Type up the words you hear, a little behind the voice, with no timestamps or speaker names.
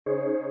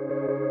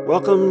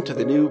Welcome to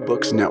the New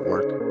Books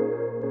Network.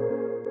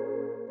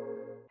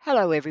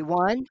 Hello,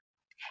 everyone,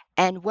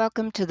 and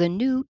welcome to the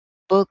New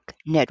Book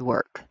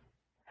Network.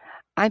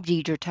 I'm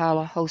Deidre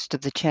Tyler, host of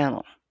the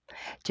channel.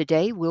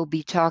 Today, we'll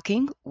be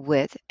talking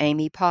with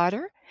Amy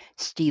Potter,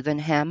 Stephen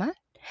Hammond,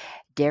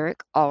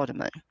 Derek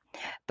Alderman,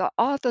 the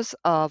authors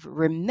of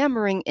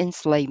Remembering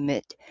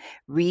Enslavement,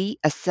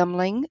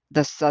 Reassembling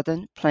the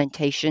Southern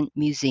Plantation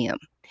Museum.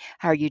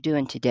 How are you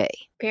doing today?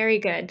 Very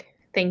good.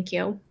 Thank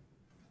you.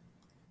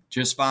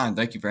 Just fine.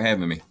 Thank you for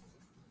having me.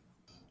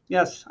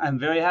 Yes, I'm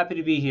very happy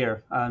to be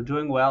here.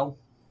 Doing well.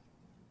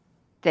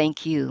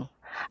 Thank you.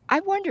 I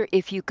wonder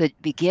if you could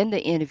begin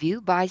the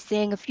interview by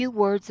saying a few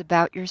words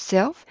about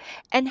yourself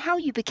and how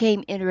you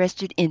became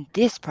interested in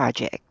this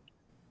project.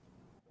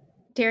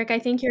 Derek, I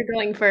think you're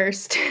going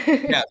first.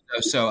 Yeah.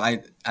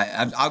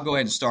 I'll go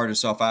ahead and start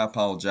us off. I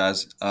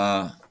apologize.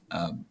 I'm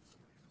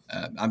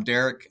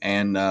Derek,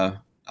 and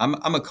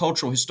I'm a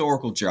cultural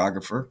historical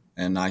geographer,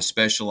 and I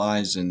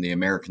specialize in the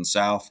American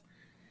South.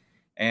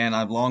 And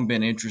I've long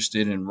been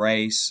interested in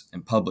race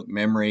and public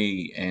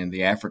memory and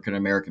the African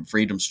American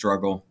freedom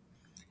struggle.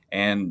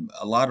 And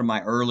a lot of my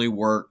early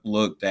work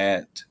looked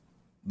at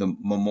the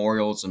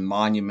memorials and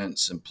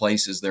monuments and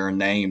places that are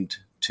named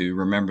to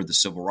remember the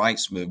civil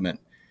rights movement.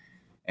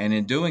 And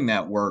in doing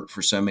that work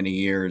for so many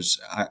years,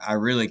 I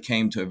really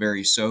came to a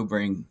very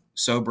sobering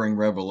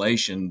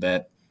revelation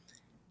that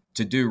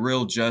to do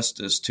real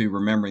justice to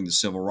remembering the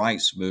civil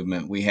rights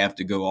movement, we have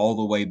to go all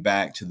the way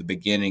back to the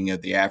beginning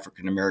of the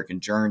African American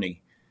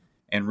journey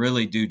and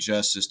really do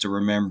justice to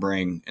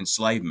remembering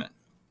enslavement.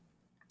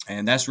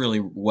 And that's really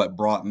what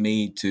brought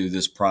me to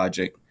this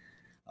project.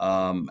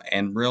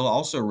 And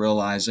also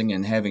realizing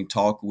and having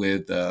talked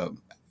with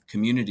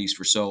communities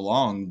for so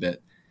long that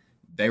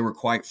they were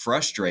quite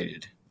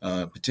frustrated.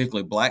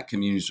 Particularly Black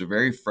communities were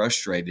very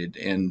frustrated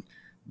in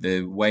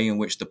the way in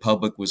which the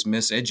public was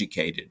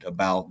miseducated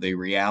about the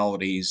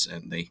realities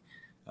and the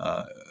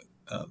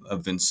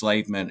of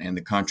enslavement and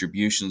the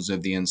contributions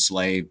of the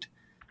enslaved.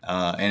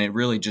 And it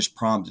really just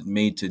prompted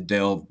me to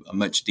delve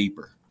much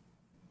deeper.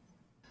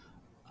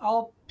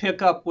 I'll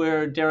pick up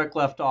where Derek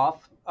left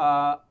off.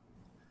 I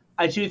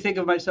do think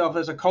of myself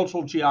as a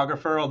cultural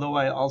geographer, although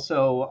I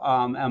also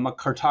am a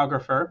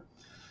cartographer.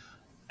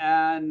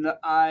 And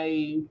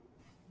I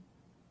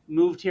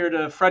moved here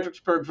to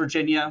Fredericksburg,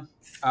 Virginia,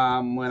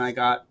 when I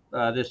got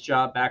this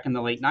job back in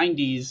the late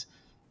 90s,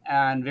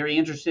 and very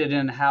interested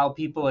in how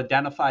people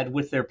identified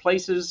with their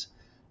places.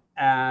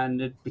 And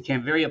it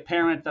became very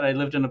apparent that I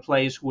lived in a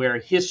place where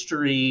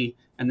history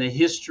and the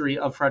history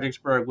of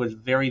Fredericksburg was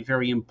very,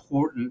 very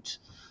important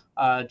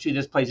to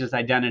this place's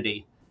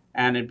identity.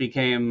 And it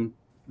became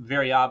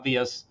very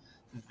obvious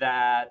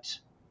that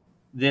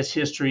this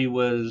history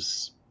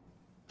was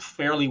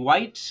fairly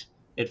white.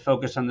 It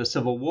focused on the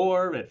Civil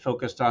War. It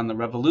focused on the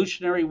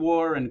Revolutionary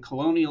War and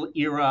colonial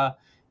era.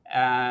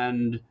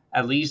 And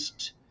at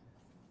least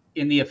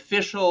in the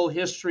official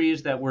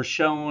histories that were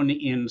shown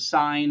in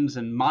signs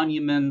and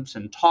monuments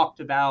and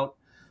talked about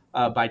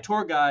by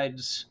tour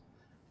guides,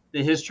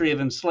 the history of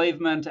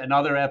enslavement and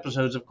other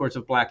episodes, of course,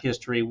 of Black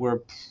history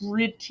were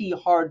pretty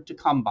hard to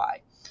come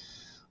by.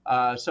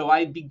 So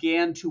I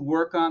began to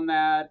work on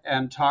that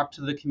and talk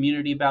to the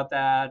community about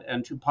that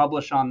and to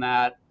publish on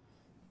that,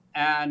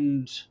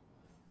 and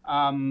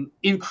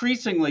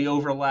increasingly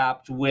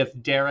overlapped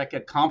with Derek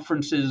at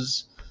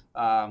conferences.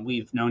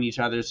 We've known each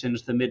other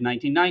since the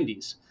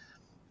mid-1990s.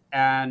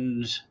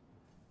 And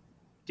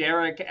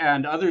Derek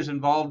and others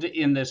involved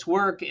in this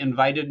work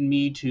invited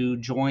me to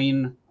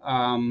join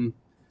a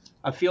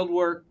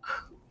fieldwork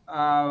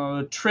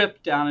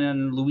trip down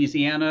in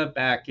Louisiana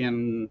back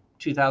in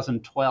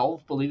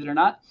 2012, believe it or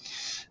not.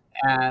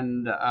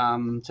 And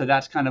so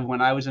that's kind of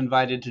when I was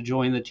invited to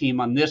join the team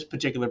on this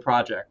particular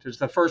project. It's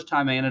the first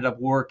time I ended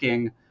up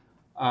working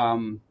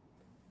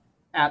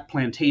at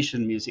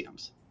plantation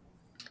museums.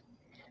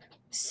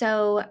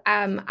 So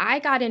I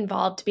got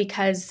involved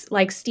because,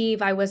 like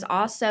Steve, I was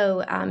also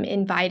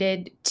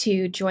invited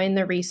to join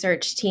the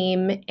research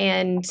team.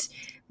 And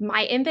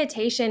my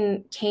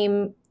invitation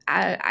came,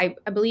 I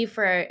believe,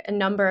 for a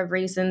number of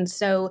reasons.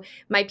 So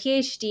my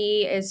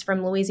PhD is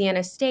from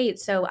Louisiana State.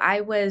 So I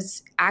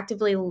was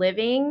actively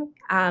living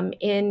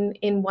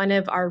in one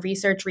of our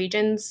research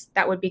regions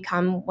that would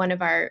become one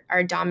of our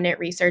dominant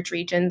research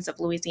regions of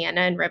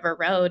Louisiana and River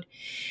Road.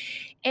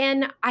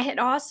 And I had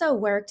also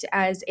worked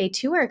as a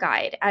tour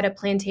guide at a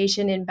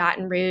plantation in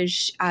Baton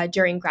Rouge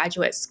during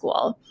graduate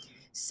school.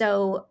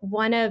 So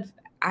one of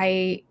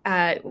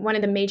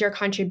the major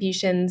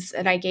contributions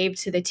that I gave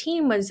to the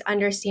team was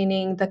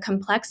understanding the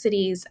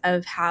complexities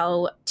of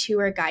how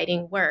tour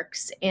guiding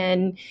works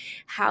and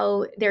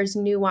how there's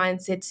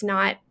nuance. It's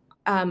not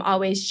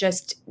always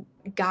just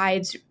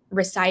guides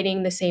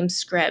reciting the same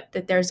script,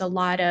 that there's a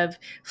lot of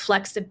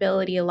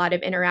flexibility, a lot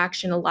of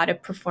interaction, a lot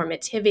of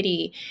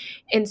performativity.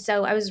 And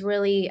so I was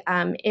really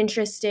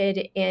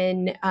interested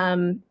in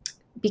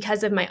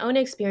because of my own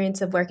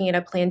experience of working at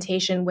a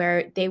plantation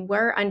where they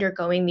were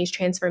undergoing these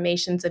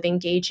transformations of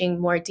engaging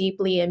more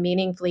deeply and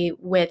meaningfully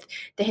with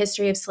the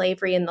history of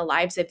slavery and the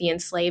lives of the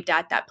enslaved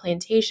at that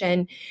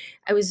plantation,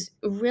 I was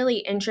really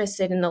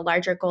interested in the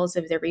larger goals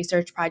of the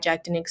research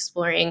project and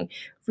exploring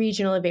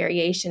regional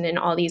variation and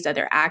all these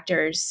other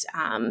actors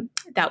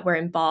that were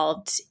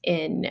involved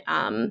in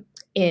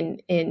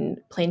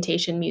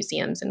plantation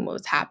museums and what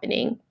was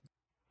happening.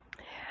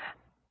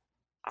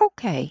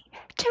 Okay,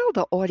 tell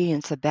the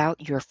audience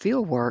about your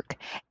fieldwork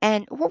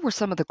and what were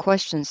some of the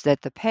questions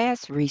that the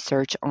past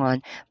research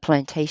on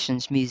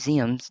plantations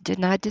museums did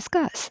not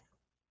discuss?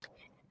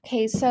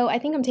 Okay, so I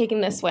think I'm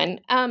taking this one.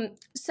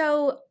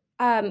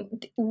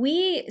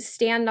 We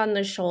stand on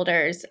the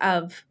shoulders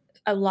of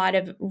a lot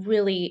of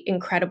really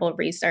incredible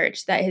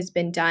research that has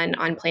been done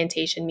on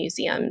plantation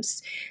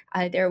museums.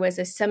 There was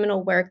a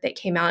seminal work that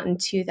came out in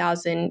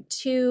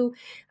 2002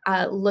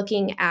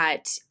 looking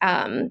at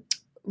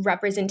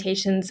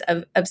representations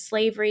of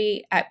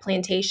slavery at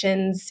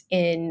plantations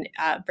in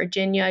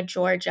Virginia,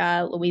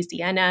 Georgia,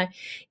 Louisiana,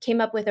 came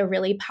up with a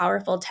really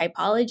powerful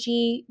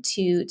typology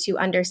to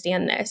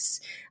understand this.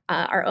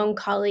 Our own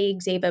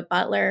colleague, Zava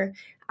Butler,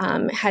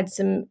 had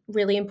some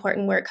really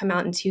important work come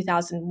out in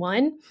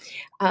 2001,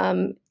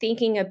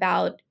 thinking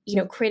about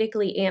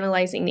critically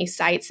analyzing these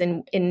sites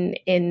and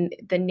in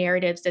the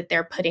narratives that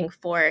they're putting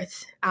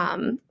forth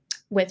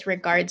with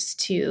regards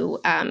to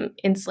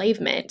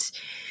enslavement.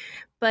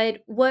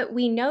 But what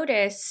we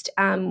noticed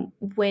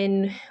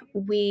when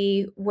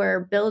we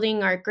were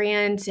building our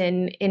grant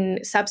and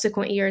in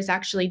subsequent years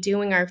actually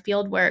doing our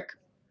field work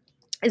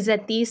is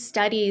that these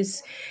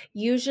studies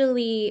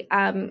usually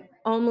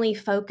only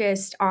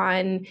focused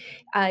on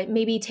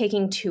maybe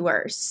taking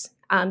tours.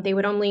 They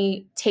would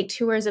only take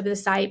tours of the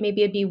site,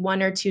 maybe it'd be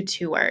 1 or 2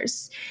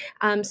 tours.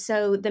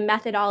 So the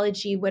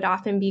methodology would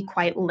often be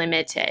quite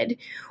limited.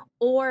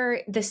 Or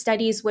the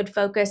studies would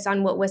focus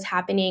on what was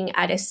happening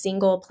at a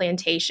single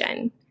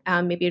plantation.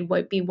 Maybe it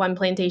would be one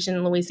plantation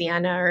in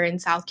Louisiana or in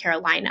South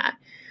Carolina.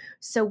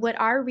 So, what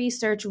our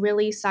research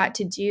really sought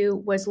to do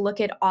was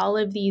look at all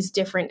of these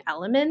different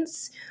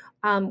elements,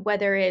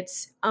 whether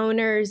it's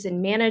owners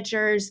and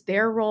managers,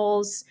 their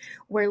roles.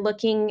 We're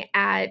looking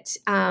at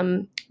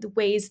the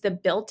ways the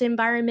built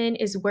environment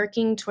is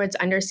working towards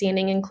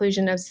understanding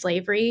inclusion of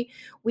slavery.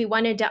 We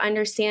wanted to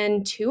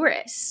understand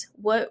tourists.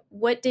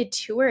 What did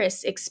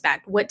tourists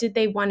expect? What did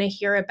they want to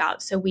hear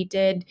about? So we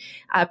did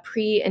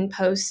pre and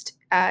post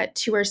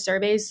tour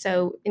surveys.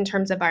 So in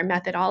terms of our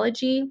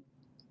methodology,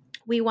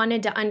 we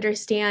wanted to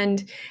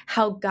understand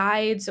how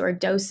guides or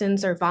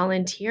docents or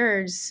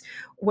volunteers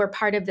were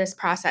part of this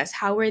process.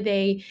 How were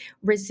they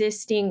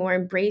resisting or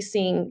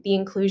embracing the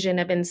inclusion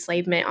of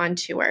enslavement on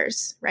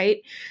tours,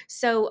 right?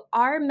 So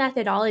our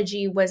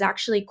methodology was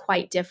actually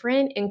quite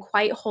different and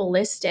quite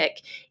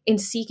holistic in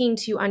seeking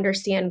to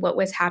understand what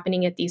was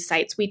happening at these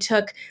sites. We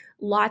took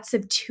lots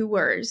of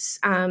tours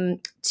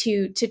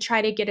to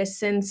try to get a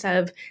sense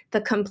of the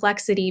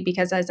complexity,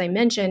 because as I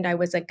mentioned, I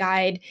was a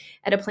guide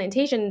at a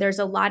plantation. There's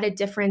a lot of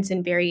difference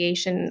and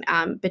variation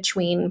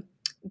between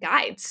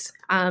guides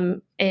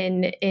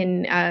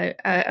in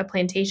a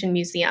plantation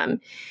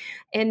museum.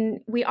 And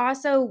we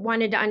also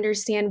wanted to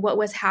understand what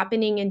was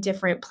happening in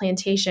different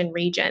plantation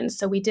regions.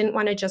 So we didn't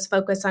want to just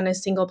focus on a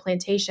single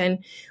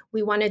plantation.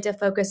 We wanted to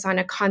focus on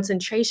a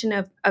concentration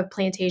of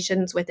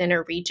plantations within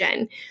a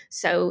region.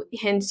 So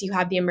hence you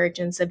have the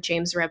emergence of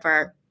James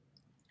River,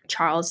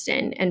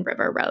 Charleston, and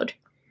River Road.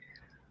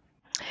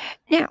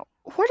 Now,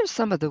 what are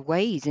some of the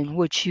ways in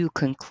which you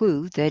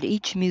conclude that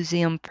each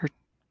museum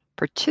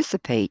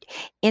participate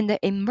in the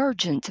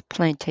emergent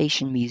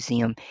plantation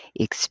museum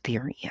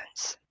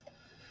experience?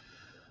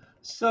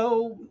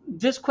 So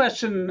this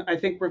question, I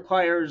think,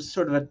 requires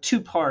sort of a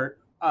two-part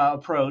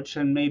approach,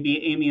 and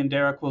maybe Amy and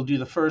Derek will do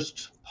the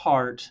first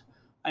part.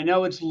 I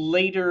know it's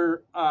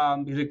later,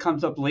 because it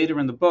comes up later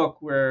in the book,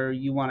 where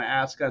you want to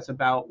ask us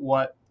about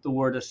what the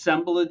word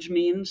assemblage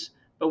means.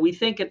 But we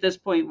think at this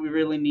point we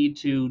really need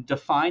to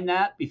define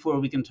that before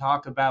we can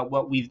talk about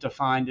what we've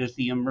defined as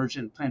the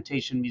emergent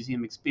plantation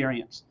museum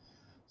experience.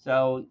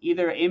 So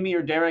either Amy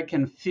or Derek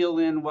can fill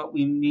in what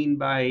we mean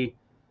by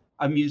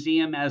a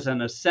museum as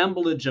an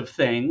assemblage of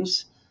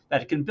things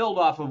that can build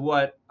off of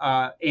what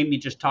Amy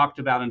just talked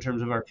about in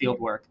terms of our field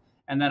work.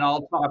 And then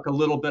I'll talk a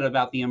little bit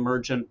about the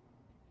emergent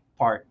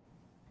part.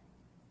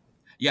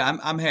 Yeah,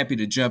 I'm happy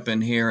to jump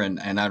in here,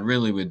 and I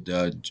really would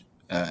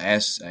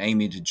ask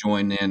Amy to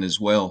join in as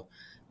well.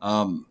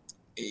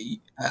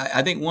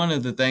 I think one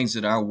of the things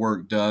that our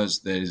work does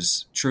that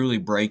is truly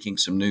breaking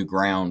some new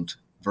ground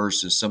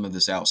versus some of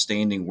this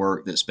outstanding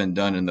work that's been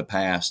done in the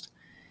past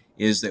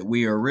is that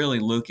we are really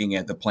looking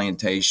at the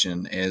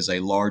plantation as a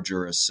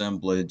larger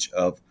assemblage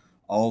of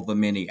all the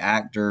many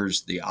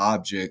actors, the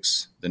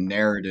objects, the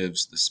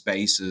narratives, the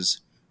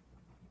spaces,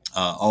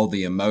 all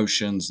the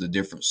emotions, the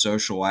different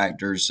social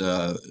actors,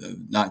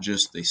 not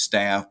just the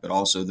staff, but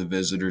also the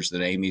visitors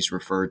that Amy's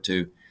referred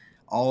to.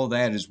 All of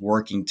that is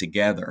working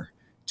together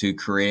to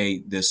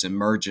create this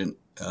emergent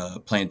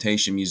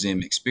plantation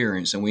museum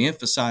experience. And we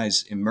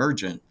emphasize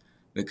emergent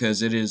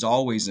because it is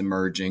always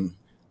emerging.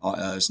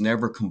 It's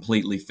never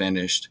completely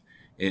finished.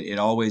 It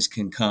always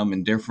can come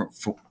in different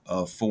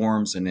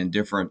forms and in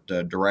different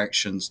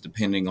directions,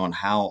 depending on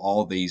how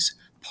all these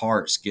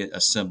parts get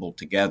assembled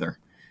together.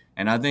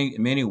 And I think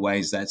in many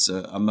ways that's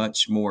a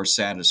much more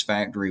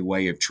satisfactory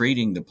way of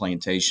treating the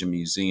Plantation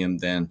Museum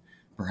than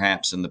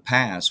perhaps in the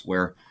past,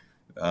 where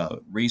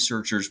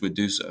researchers would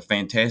do a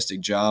fantastic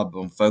job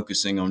on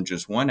focusing on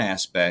just one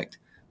aspect,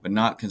 but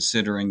not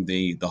considering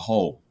the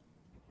whole.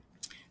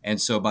 And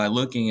so by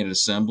looking at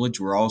assemblage,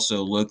 we're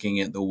also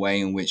looking at the way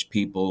in which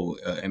people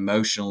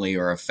emotionally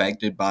are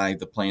affected by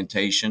the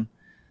plantation.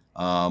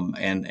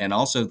 And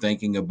also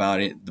thinking about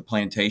it, the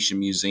Plantation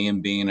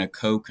Museum being a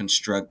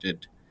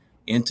co-constructed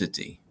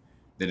entity,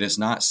 that is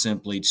not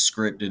simply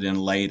scripted and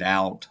laid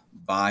out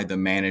by the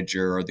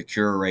manager or the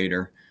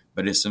curator,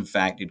 but it's in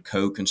fact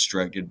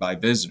co-constructed by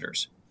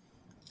visitors.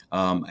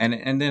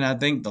 And then I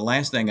think the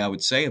last thing I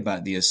would say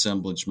about the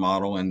assemblage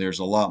model, and there's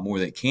a lot more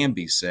that can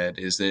be said,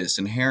 is that it's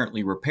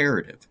inherently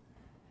reparative.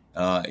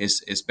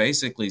 It's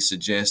basically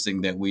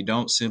suggesting that we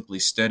don't simply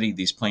study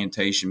these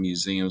plantation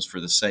museums for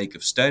the sake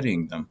of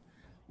studying them.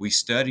 We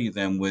study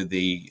them with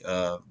the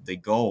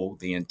goal,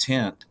 the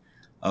intent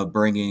of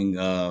bringing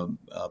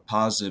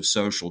positive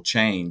social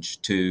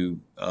change to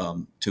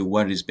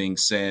what is being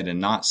said and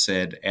not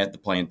said at the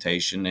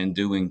plantation, and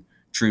doing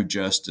true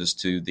justice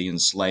to the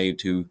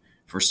enslaved who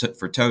for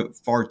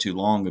far too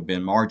long have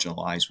been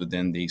marginalized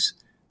within these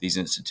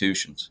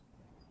institutions.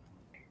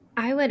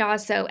 I would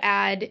also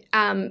add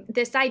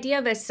this idea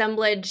of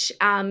assemblage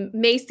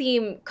may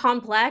seem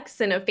complex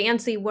and a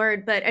fancy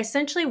word, but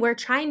essentially we're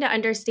trying to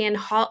understand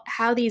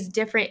how these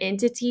different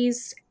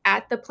entities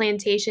at the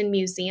Plantation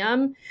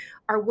Museum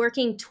are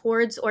working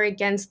towards or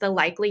against the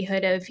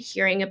likelihood of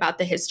hearing about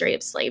the history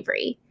of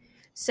slavery.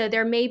 So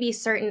there may be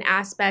certain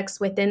aspects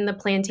within the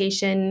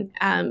Plantation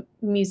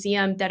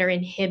Museum that are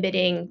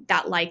inhibiting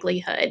that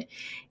likelihood.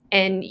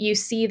 And you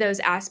see those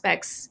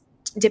aspects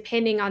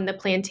depending on the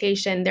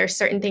plantation. There's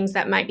certain things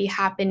that might be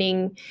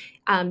happening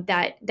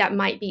that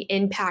might be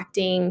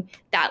impacting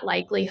that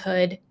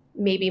likelihood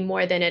maybe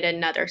more than at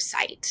another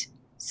site.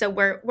 So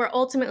we're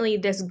ultimately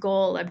this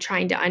goal of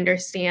trying to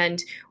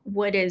understand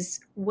what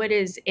is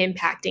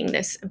impacting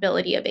this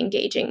ability of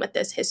engaging with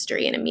this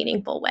history in a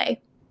meaningful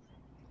way.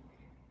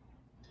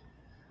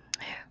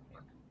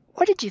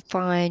 What did you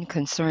find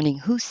concerning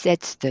who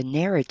sets the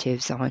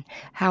narratives on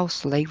how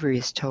slavery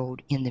is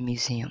told in the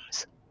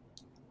museums?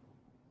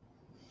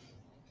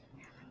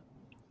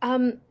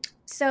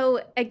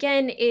 So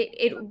again,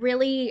 it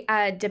really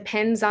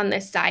depends on the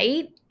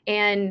site,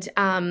 and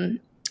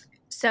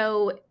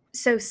so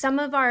some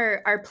of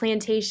our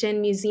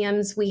plantation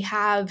museums, we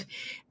have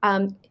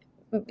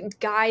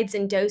guides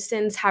and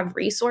docents have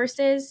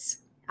resources.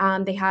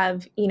 They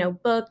have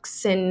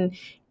books and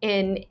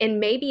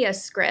maybe a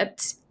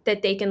script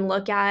that they can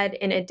look at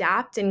and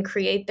adapt and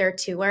create their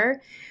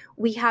tour.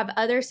 We have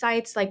other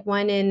sites, like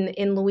one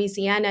in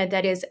Louisiana,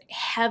 that is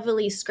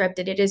heavily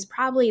scripted. It is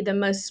probably the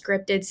most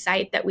scripted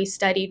site that we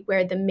studied,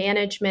 where the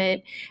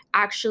management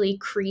actually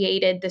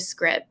created the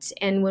script.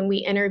 And when we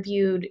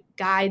interviewed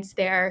guides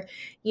there,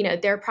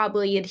 they're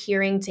probably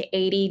adhering to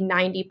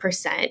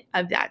 80-90%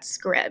 of that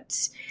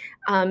script.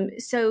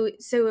 So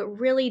it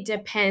really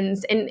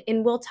depends.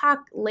 And we'll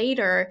talk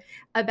later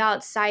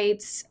about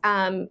sites,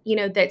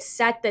 that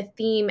set the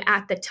theme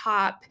at the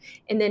top,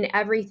 and then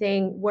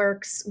everything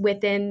works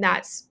within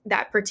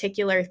that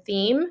particular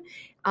theme.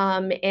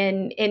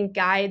 And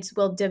guides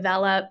will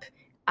develop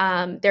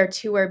their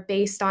tour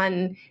based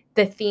on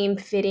the theme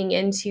fitting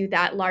into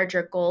that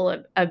larger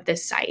goal of the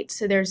site.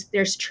 So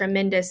there's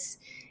tremendous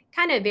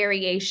kind of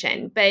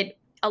variation, but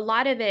a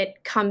lot of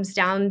it comes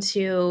down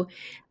to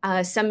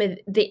some of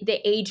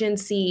the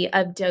agency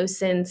of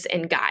docents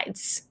and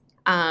guides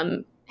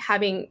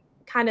having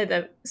kind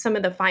of some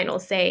of the final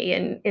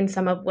say in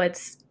some of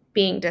what's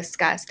being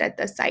discussed at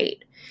the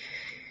site.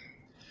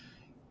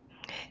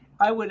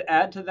 I would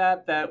add to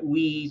that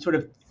we sort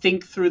of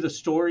think through the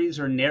stories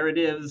or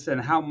narratives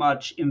and how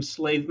much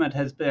enslavement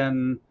has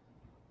been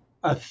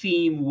a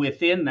theme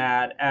within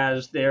that,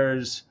 as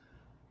there's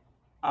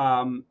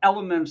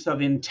elements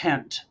of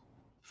intent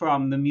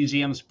from the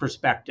museum's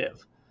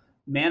perspective.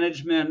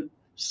 Management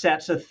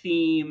sets a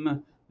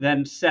theme,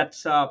 then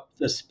sets up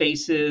the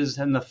spaces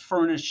and the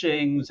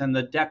furnishings and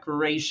the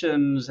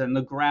decorations and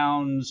the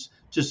grounds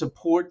to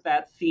support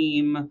that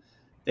theme.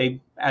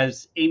 They,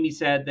 as Amy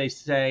said, they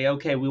say,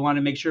 okay, we want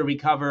to make sure we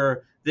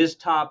cover this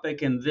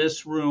topic in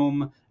this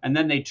room, and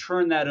then they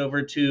turn that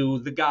over to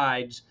the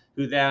guides,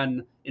 who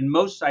then, in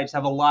most sites,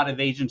 have a lot of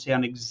agency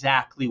on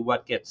exactly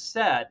what gets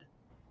said.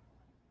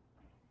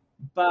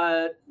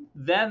 But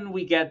then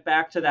we get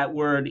back to that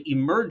word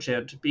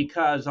emergent,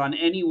 because on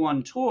any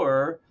one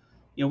tour,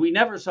 we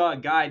never saw a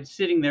guide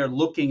sitting there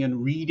looking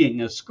and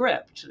reading a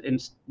script,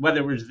 and whether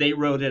it was they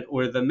wrote it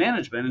or the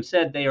management.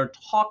 Instead, they are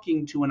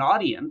talking to an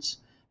audience,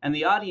 and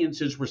the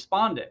audience is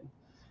responding,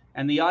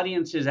 and the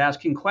audience is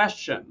asking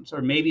questions,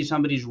 or maybe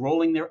somebody's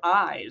rolling their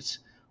eyes,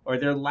 or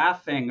they're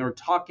laughing or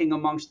talking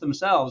amongst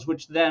themselves,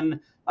 which then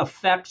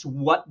affects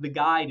what the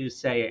guide is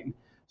saying.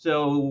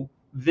 So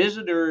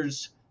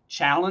visitors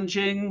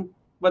challenging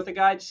what the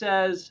guide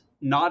says,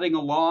 nodding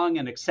along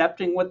and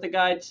accepting what the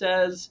guide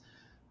says,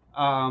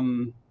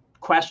 um,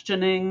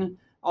 questioning,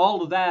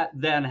 all of that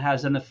then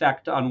has an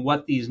effect on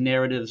what these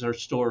narratives or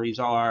stories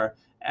are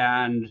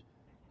and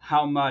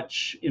how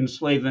much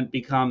enslavement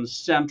becomes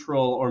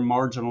central or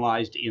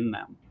marginalized in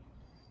them.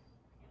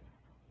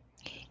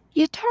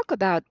 You talk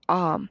about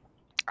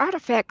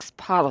artifacts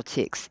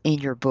politics in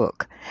your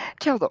book.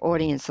 Tell the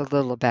audience a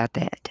little about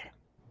that.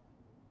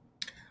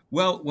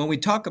 Well, when we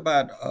talk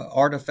about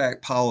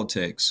artifact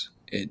politics,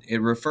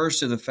 it refers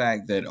to the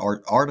fact that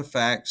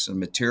artifacts and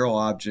material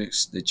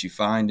objects that you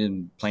find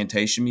in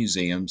plantation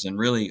museums, and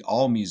really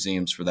all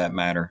museums for that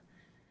matter,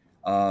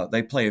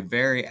 they play a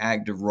very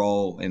active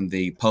role in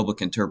the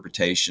public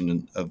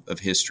interpretation of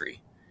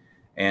history.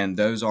 And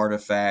those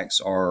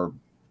artifacts are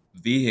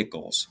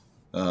vehicles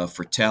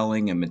for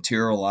telling and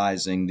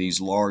materializing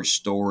these large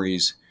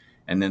stories.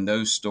 And then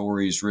those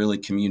stories really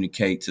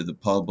communicate to the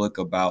public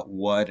about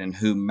what and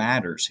who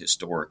matters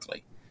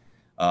historically.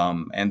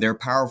 And they're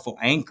powerful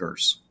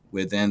anchors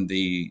within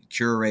the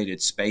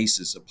curated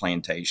spaces of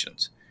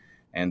plantations.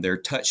 And they're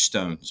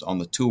touchstones on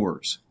the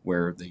tours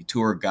where the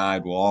tour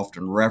guide will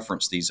often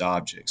reference these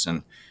objects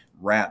and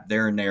wrap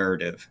their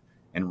narrative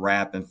and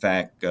wrap, in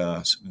fact,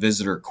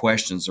 visitor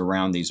questions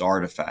around these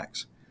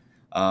artifacts.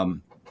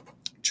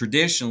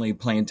 Traditionally,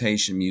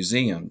 plantation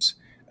museums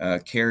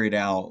carried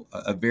out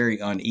a very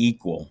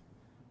unequal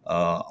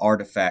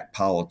artifact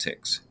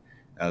politics.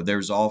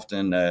 There's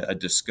often a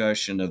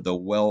discussion of the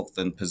wealth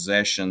and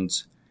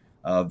possessions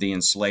of the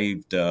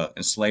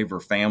enslaver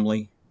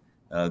family,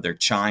 their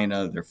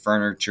china, their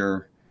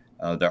furniture,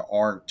 their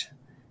art,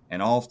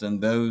 and often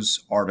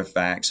those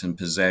artifacts and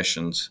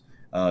possessions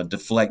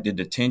deflected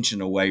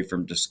attention away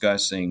from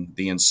discussing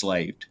the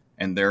enslaved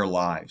and their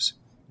lives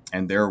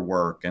and their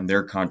work and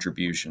their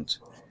contributions.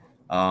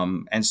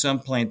 And some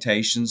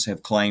plantations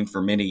have claimed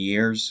for many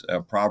years,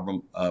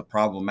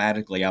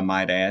 problematically, I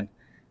might add,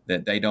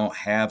 that they don't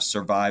have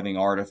surviving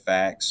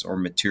artifacts or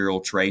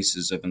material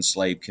traces of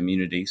enslaved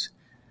communities,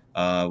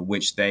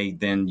 which they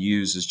then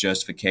use as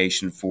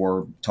justification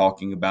for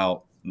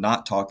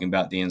not talking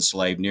about the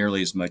enslaved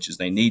nearly as much as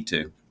they need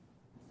to.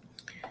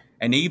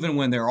 And even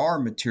when there are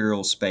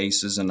material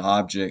spaces and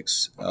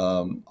objects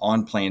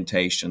on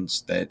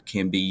plantations that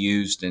can be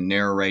used in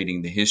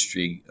narrating the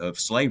history of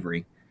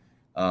slavery,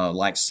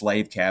 like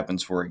slave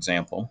cabins, for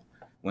example,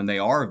 when they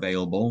are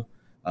available,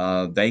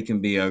 they can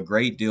be a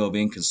great deal of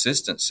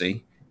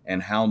inconsistency in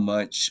how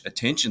much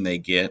attention they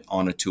get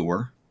on a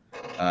tour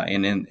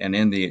and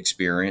in the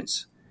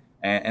experience.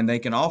 And they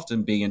can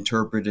often be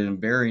interpreted in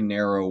very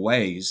narrow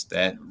ways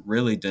that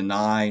really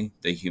deny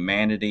the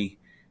humanity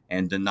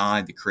and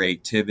deny the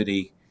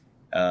creativity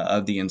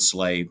of the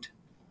enslaved.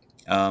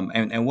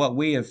 And what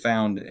we have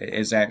found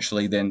is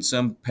actually then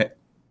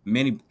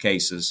many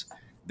cases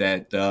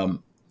that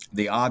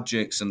the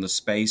objects and the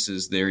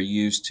spaces they're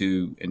used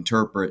to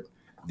interpret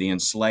the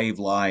enslaved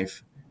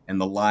life and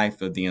the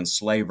life of the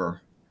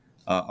enslaver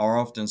are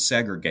often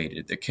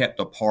segregated. They're kept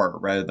apart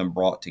rather than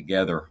brought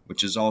together,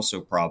 which is also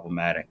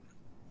problematic.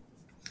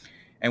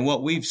 And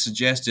what we've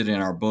suggested in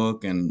our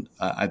book, and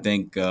I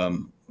think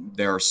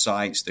there are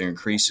sites that are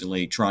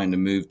increasingly trying to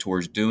move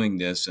towards doing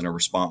this in a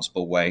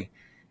responsible way,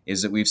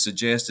 is that we've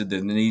suggested that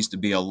there needs to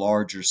be a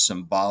larger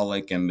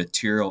symbolic and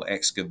material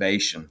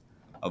excavation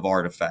of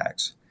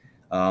artifacts.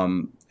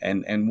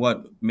 And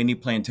what many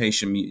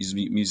plantation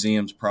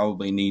museums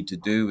probably need to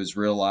do is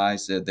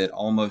realize that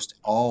almost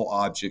all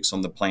objects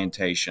on the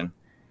plantation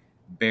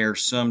bear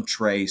some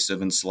trace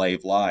of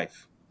enslaved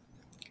life,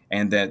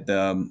 and that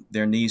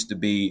there needs to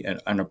be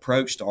an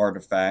approach to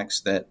artifacts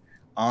that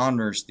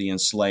honors the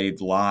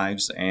enslaved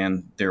lives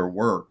and their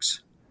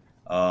works,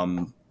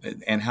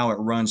 and how it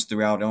runs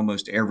throughout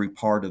almost every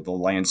part of the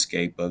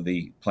landscape of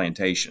the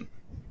plantation.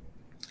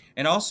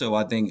 And also,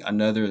 I think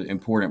another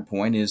important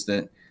point is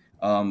that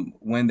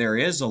when there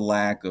is a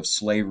lack of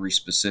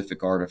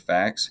slavery-specific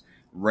artifacts,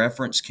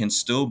 reference can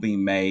still be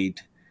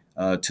made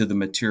to the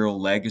material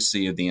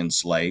legacy of the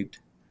enslaved.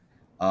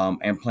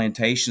 And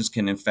plantations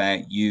can, in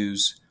fact,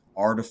 use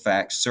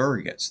artifact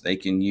surrogates. They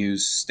can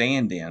use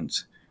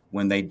stand-ins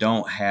when they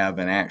don't have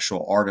an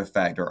actual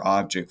artifact or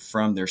object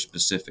from their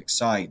specific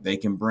site. They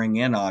can bring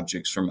in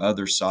objects from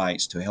other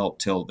sites to help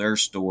tell their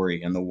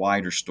story and the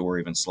wider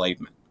story of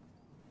enslavement.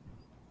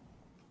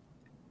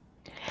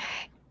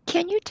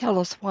 Can you tell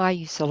us why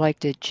you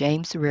selected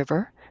James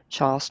River,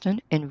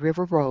 Charleston, and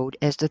River Road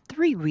as the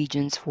three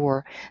regions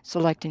for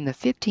selecting the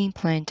 15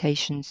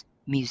 plantations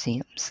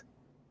museums?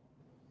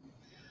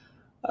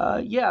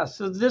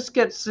 So this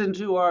gets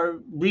into our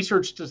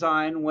research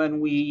design when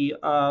we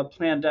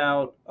planned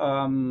out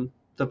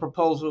the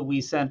proposal we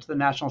sent to the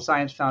National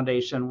Science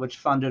Foundation, which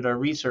funded our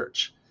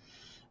research.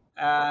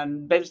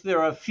 And basically,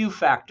 there are a few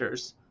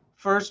factors.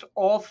 First,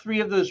 all three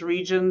of those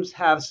regions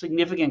have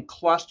significant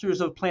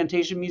clusters of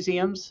plantation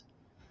museums.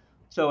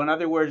 So in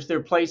other words, they're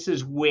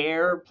places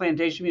where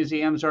plantation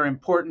museums are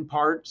important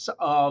parts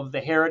of the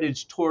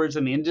heritage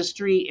tourism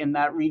industry in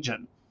that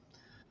region.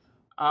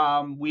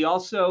 We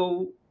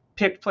also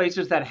picked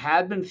places that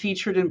had been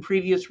featured in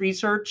previous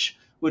research,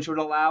 which would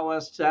allow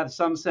us to have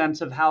some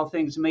sense of how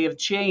things may have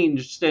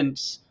changed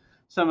since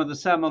some of the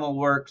seminal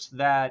works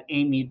that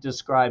Amy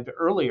described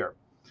earlier.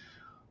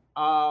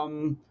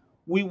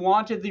 We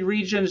wanted the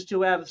regions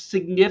to have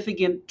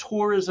significant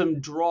tourism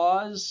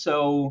draws,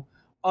 so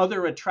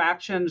other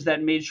attractions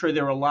that made sure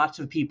there were lots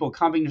of people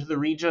coming to the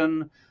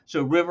region.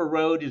 So River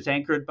Road is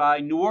anchored by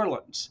New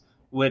Orleans,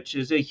 which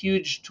is a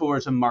huge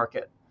tourism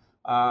market.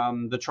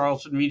 The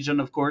Charleston region,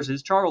 of course,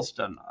 is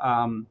Charleston.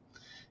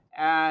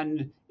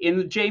 And in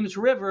the James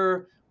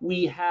River,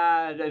 we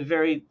had a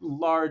very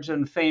large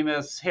and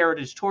famous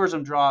heritage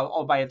tourism draw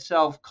all by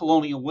itself,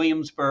 Colonial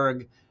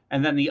Williamsburg,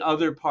 and then the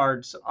other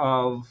parts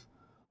of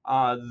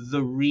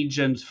the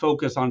region's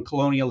focus on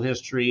colonial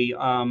history,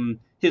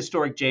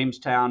 historic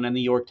Jamestown and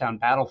the Yorktown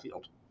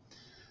battlefield.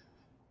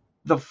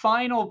 The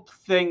final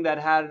thing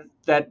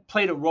that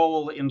played a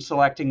role in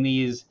selecting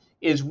these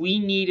is we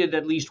needed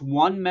at least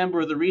one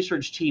member of the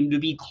research team to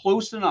be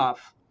close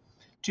enough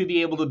to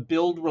be able to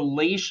build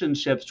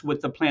relationships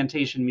with the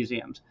plantation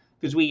museums,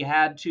 because we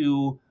had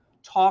to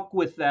talk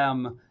with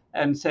them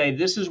and say,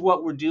 this is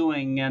what we're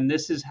doing, and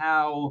this is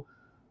how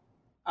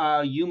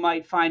you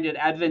might find it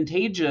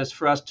advantageous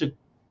for us to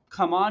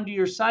come onto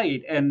your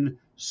site and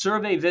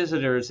survey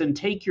visitors and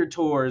take your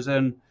tours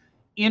and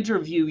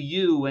interview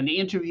you and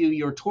interview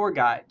your tour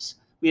guides.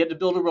 We had to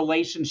build a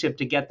relationship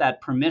to get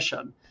that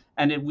permission.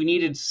 And we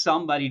needed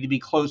somebody to be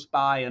close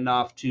by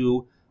enough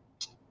to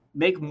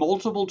make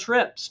multiple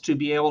trips to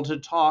be able to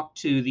talk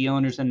to the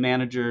owners and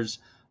managers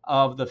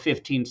of the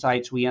 15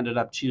 sites we ended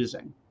up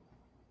choosing.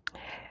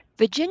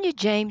 Virginia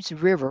James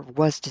River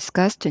was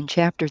discussed in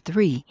Chapter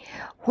 3.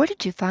 What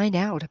did you find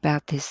out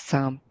about this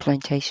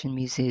plantation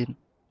museum?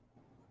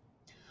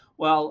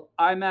 Well,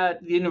 I'm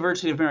at the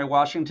University of Mary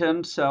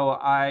Washington, so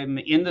I'm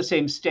in the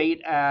same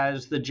state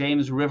as the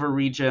James River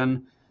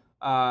region,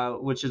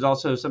 which is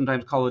also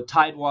sometimes called the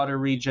Tidewater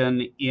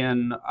region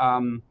in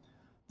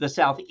the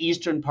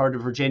southeastern part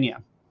of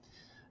Virginia.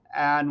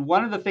 And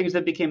one of the things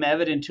that became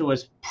evident to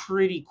us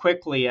pretty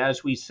quickly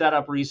as we set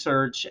up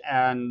research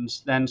and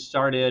then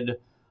started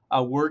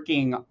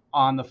working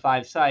on the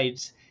 5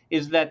 sites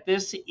is that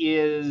this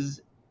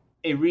is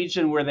a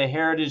region where the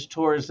heritage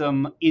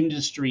tourism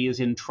industry is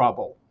in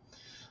trouble.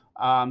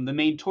 The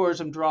main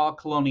tourism draw,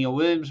 Colonial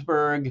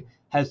Williamsburg,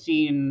 has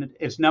seen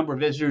its number of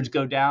visitors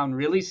go down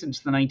really since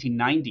the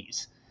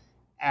 1990s.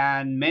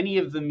 And many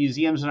of the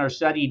museums in our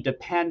study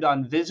depend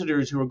on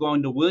visitors who are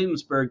going to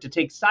Williamsburg to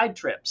take side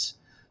trips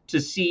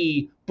to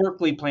see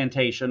Berkeley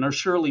Plantation or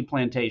Shirley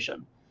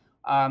Plantation.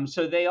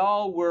 So they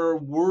all were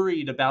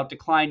worried about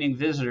declining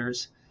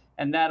visitors.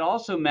 And that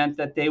also meant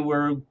that they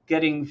were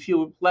getting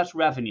less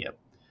revenue.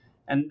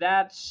 And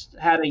that's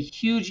had a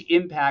huge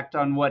impact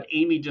on what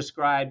Amy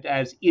described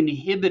as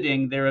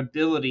inhibiting their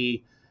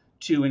ability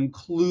to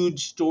include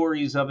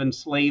stories of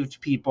enslaved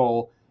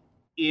people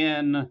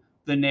in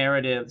the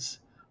narratives.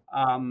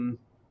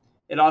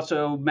 It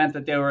also meant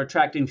that they were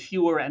attracting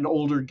fewer and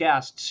older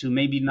guests who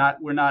maybe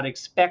were not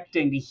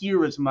expecting to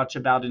hear as much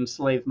about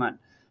enslavement.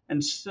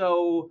 And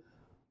so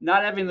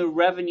not having the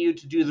revenue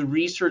to do the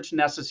research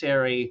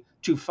necessary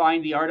to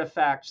find the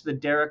artifacts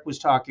that Derek was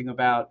talking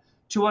about,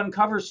 to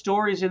uncover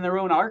stories in their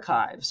own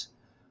archives,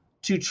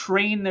 to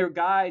train their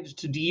guides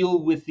to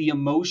deal with the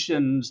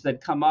emotions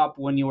that come up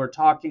when you are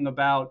talking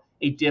about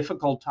a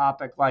difficult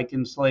topic like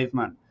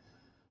enslavement.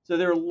 So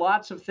there are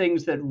lots of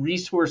things that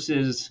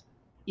resources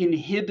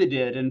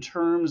inhibited in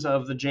terms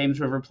of the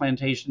James River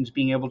plantations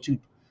being able to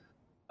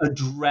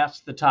address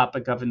the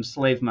topic of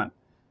enslavement.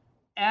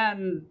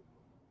 And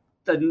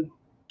then,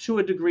 to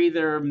a degree,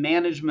 their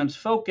management's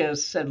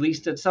focus, at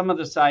least at some of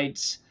the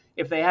sites,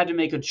 if they had to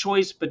make a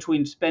choice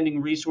between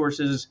spending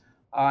resources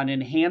on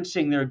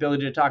enhancing their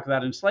ability to talk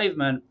about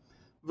enslavement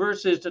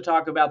versus to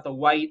talk about the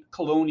white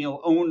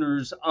colonial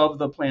owners of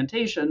the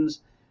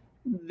plantations,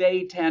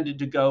 they tended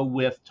to go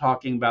with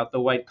talking about the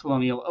white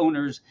colonial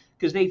owners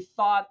because they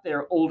thought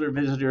their older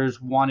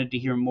visitors wanted to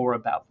hear more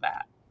about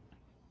that.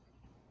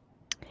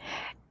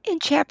 In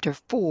Chapter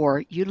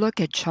 4, you look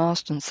at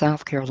Charleston,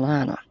 South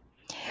Carolina.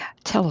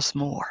 Tell us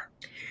more.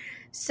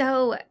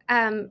 So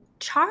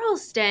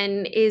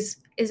Charleston is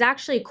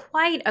actually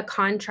quite a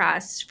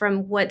contrast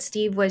from what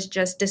Steve was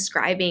just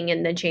describing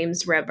in the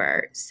James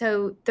River.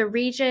 So the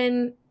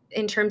region,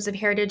 in terms of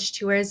heritage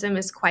tourism,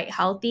 is quite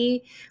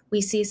healthy.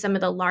 We see some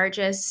of the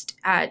largest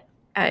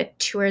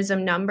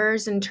tourism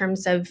numbers in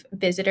terms of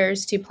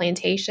visitors to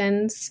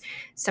plantations,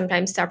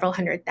 sometimes several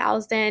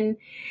 100,000.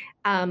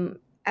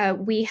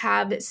 We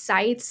have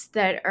sites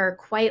that are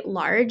quite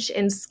large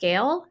in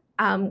scale,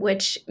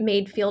 which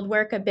made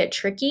fieldwork a bit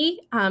tricky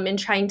in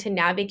trying to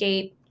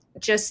navigate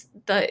just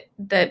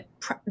the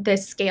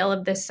scale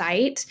of the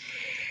site.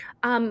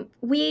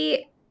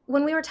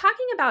 When we were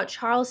talking about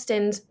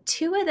Charleston's,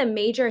 2 of the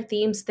major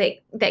themes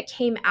that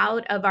came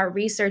out of our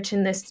research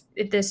in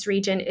this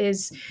region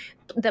is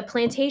the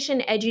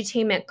Plantation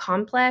Edutainment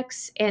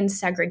Complex and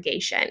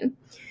segregation.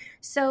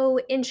 So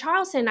in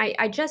Charleston,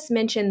 I just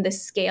mentioned the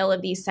scale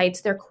of these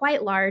sites. They're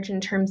quite large in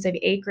terms of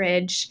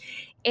acreage.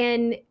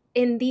 And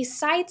these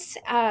sites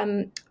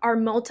are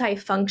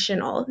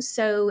multifunctional.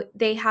 So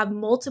they have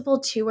multiple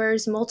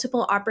tours,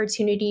 multiple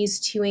opportunities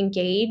to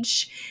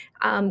engage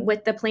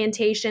with the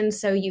plantation.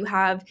 So you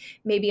have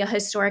maybe a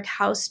historic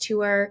house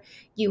tour,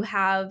 you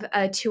have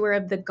a tour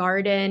of the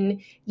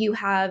garden, you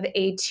have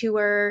a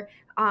tour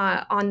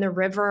on the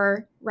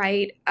river,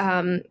 right,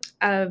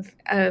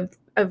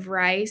 of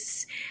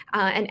rice,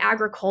 an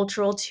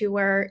agricultural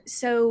tour.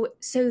 So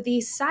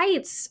these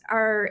sites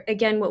are,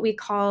 again, what we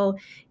call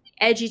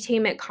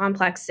edutainment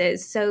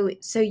complexes. So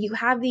you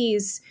have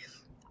these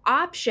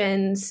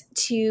options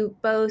to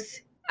both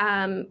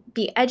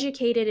be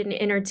educated and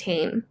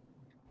entertain.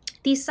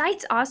 These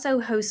sites also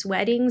host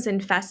weddings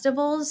and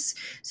festivals.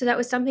 So that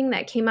was something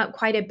that came up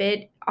quite a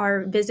bit.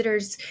 Our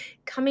visitors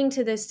coming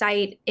to the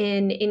site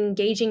and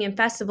engaging in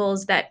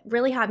festivals that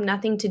really have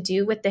nothing to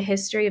do with the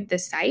history of the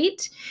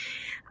site.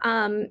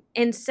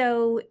 And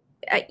so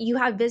you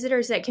have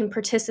visitors that can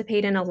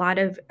participate in a lot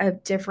of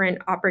different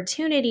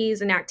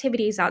opportunities and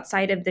activities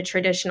outside of the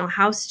traditional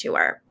house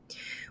tour.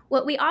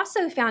 What we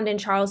also found in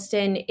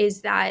Charleston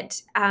is that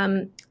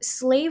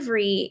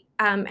slavery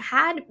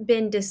had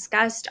been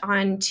discussed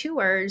on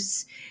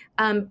tours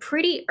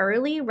pretty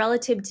early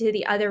relative to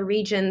the other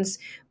regions,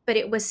 but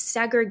it was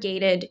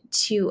segregated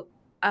to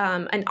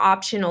an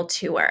optional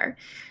tour.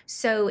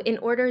 So in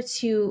order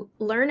to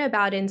learn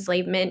about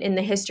enslavement and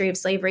the history of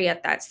slavery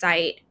at that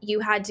site,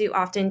 you had to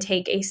often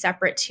take a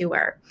separate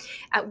tour.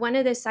 At one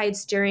of the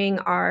sites during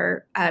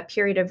our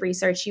period of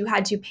research, you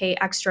had to pay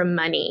extra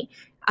money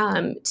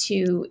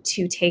to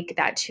take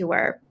that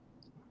tour.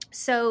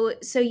 So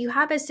you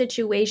have a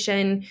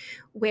situation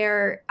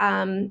where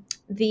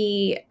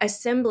the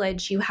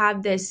assemblage, you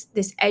have this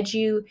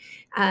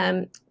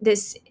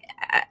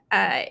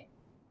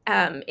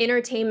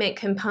entertainment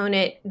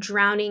component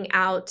drowning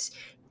out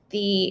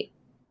the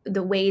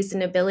ways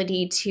and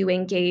ability to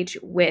engage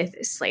with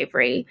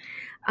slavery.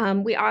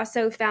 We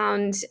also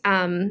found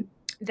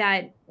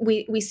that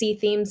we see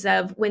themes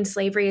of when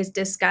slavery is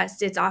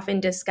discussed, it's often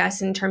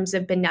discussed in terms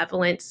of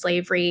benevolent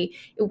slavery.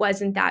 It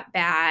wasn't that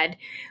bad.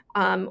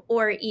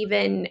 Or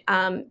even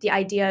the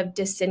idea of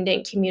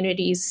descendant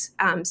communities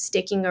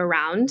sticking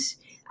around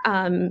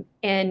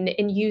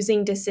and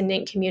using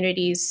descendant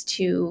communities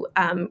to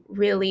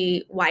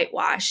really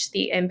whitewash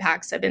the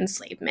impacts of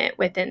enslavement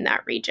within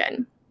that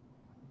region.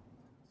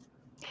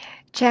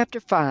 Chapter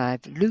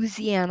 5,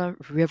 Louisiana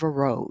River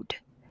Road.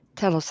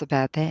 Tell us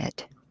about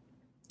that.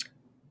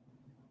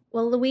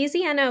 Well,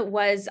 Louisiana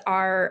was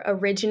our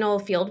original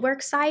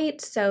fieldwork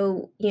site.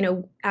 So,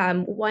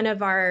 one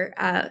of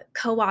our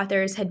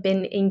co-authors had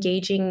been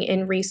engaging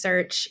in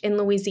research in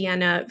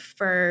Louisiana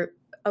for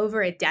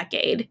over a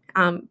decade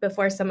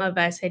before some of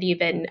us had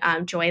even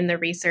joined the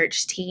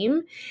research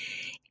team.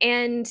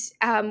 And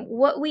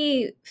what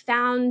we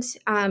found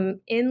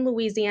in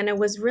Louisiana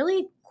was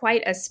really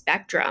quite a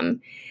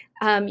spectrum.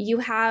 You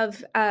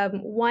have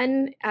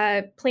one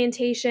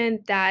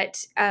plantation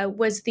that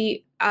was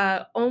the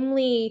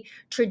only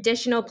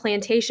traditional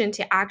plantation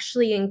to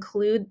actually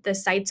include the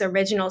site's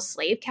original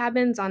slave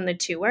cabins on the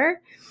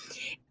tour,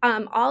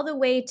 all the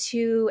way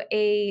to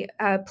a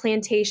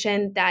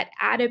plantation that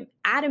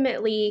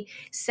adamantly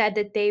said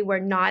that they were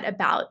not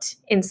about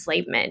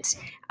enslavement,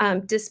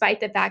 despite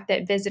the fact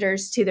that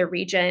visitors to the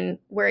region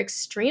were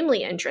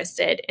extremely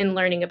interested in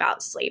learning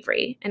about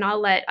slavery. And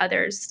I'll let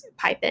others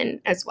pipe in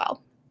as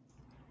well.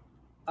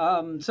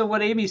 So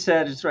what Amy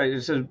said is right.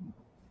 It's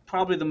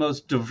probably the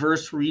most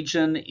diverse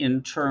region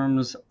in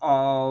terms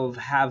of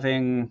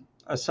having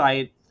a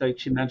site, like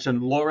she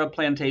mentioned, Laura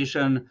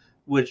Plantation,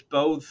 which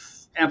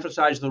both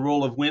emphasized the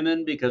role of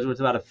women because it was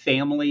about a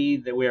family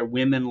where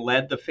women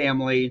led the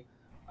family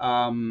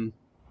of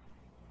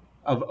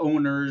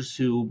owners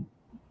who,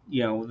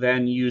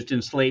 then used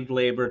enslaved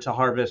labor to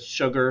harvest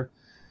sugar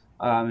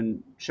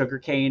and sugar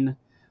cane.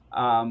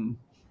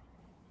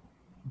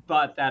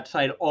 But that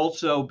site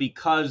also,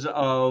 because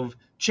of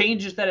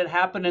changes that had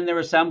happened in their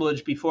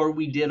assemblage before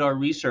we did our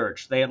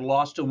research, they had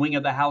lost a wing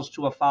of the house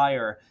to a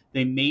fire.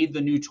 They made the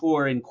new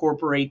tour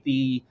incorporate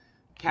the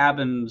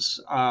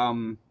cabins,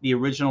 the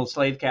original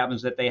slave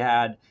cabins that they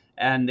had,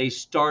 and they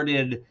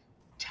started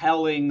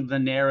telling the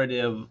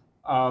narrative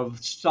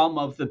of some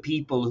of the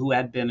people who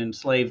had been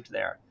enslaved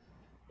there.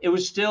 It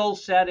was still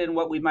set in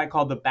what we might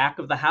call the back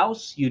of the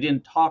house. You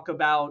didn't talk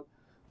about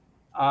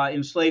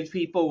enslaved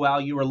people while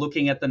you were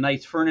looking at the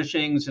nice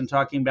furnishings and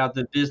talking about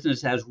the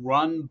business as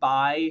run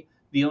by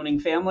the owning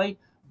family,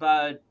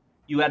 but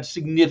you had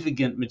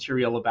significant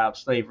material about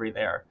slavery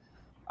there.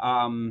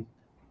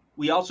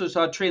 We also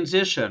saw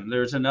transition.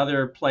 There's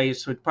another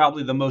place with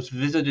probably the most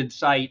visited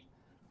site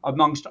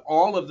amongst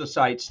all of the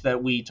sites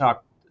that we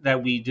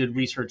did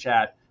research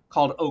at,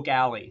 called Oak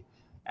Alley.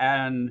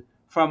 And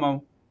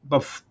from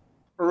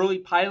early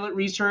pilot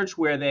research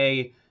where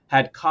they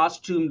had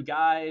costumed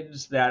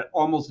guides that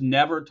almost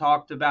never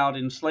talked about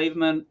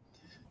enslavement,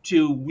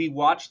 we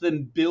watched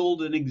them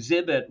build an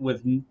exhibit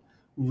with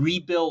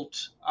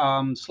rebuilt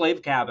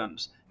slave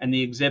cabins. And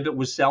the exhibit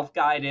was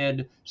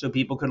self-guided so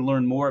people could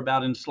learn more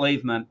about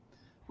enslavement,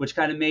 which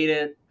kind of made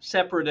it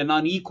separate and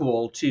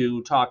unequal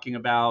to talking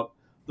about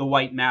the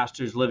white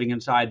masters living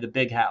inside the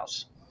big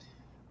house.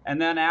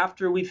 And then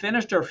after we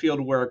finished our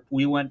field work,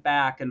 we went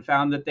back and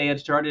found that they had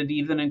started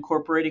even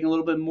incorporating a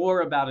little bit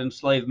more about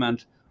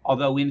enslavement,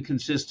 although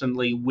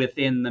inconsistently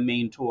within the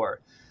main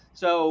tour.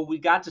 So we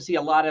got to see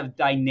a lot of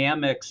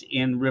dynamics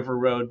in River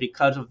Road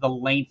because of the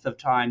length of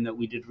time that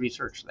we did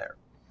research there.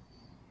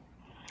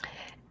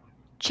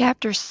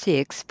 Chapter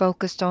 6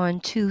 focused on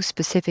two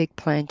specific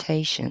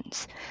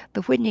plantations,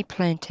 the Whitney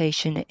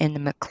Plantation and the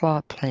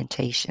McLeod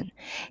Plantation.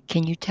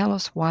 Can you tell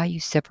us why you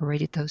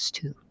separated those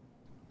two?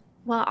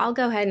 Well, I'll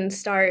go ahead and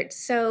start.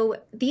 So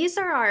these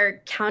are our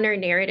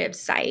counter-narrative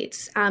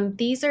sites.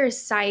 These are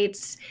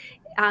sites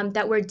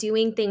that were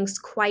doing things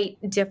quite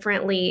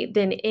differently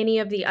than any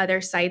of the other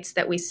sites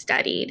that we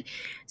studied.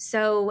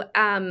 So,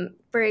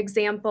 for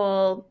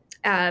example,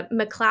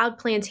 McLeod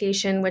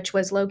Plantation, which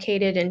was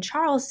located in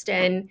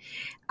Charleston,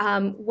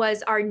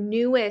 was our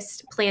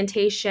newest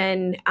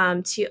plantation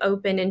to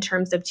open in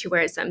terms of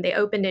tourism. They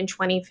opened in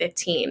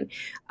 2015.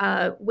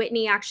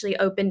 Whitney actually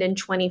opened in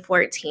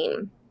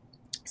 2014.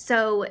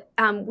 So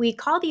we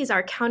call these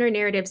our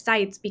counter-narrative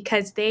sites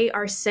because they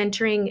are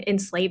centering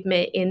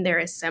enslavement in their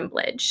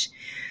assemblage.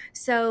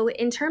 So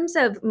in terms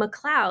of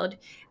McLeod,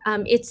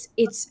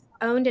 it's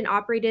owned and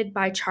operated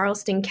by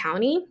Charleston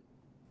County.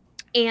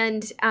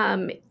 And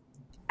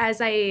as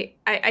I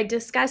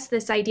discussed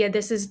this idea,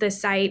 this is the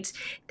site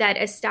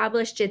that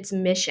established its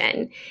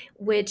mission,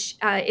 which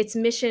its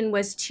mission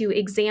was to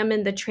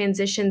examine the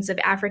transitions of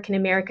African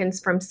Americans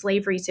from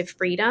slavery to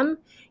freedom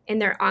and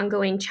their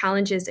ongoing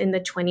challenges in the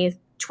 20th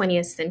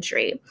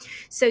century.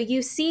 So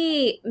you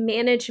see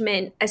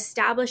management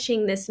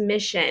establishing this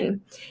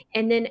mission,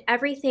 and then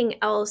everything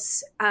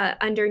else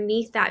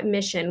underneath that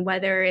mission,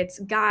 whether it's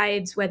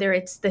guides, whether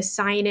it's the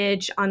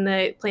signage on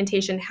the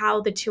plantation, how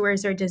the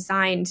tours are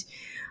designed,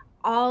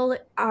 all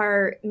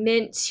are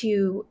meant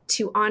to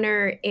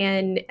honor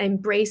and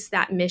embrace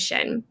that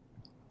mission.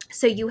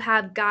 So you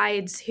have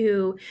guides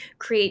who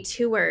create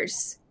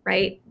tours,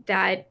 right,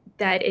 that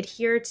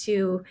adhere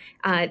to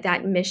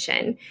that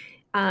mission.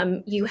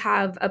 You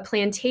have a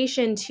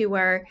plantation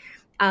tour.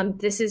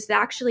 This is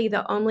actually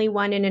the only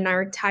one in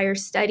our entire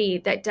study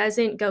that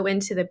doesn't go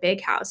into the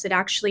big house. It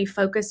actually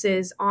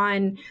focuses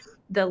on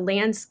the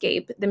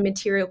landscape, the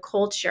material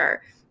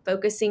culture,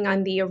 focusing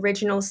on the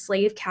original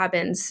slave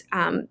cabins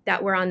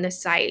that were on the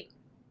site.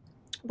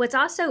 What's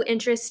also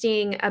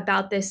interesting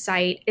about this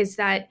site is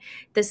that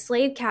the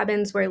slave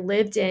cabins were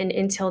lived in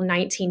until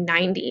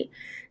 1990.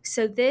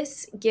 So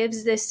this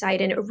gives this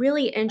site a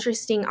really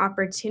interesting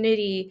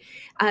opportunity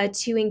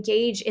to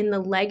engage in the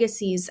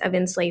legacies of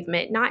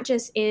enslavement, not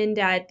just in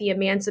the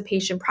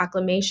Emancipation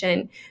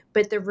Proclamation,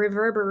 but the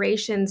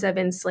reverberations of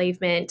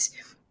enslavement,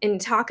 and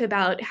talk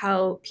about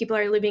how people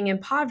are living in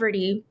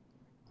poverty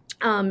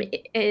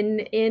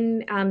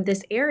in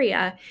this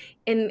area,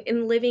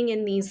 and living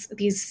in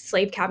these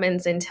slave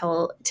cabins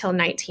until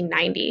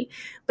 1990.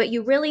 But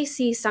you really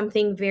see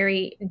something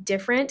very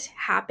different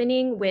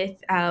happening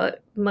with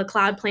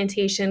McLeod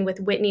Plantation,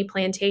 with Whitney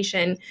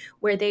Plantation,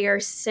 where they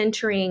are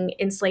centering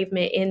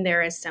enslavement in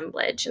their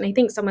assemblage. And I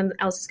think someone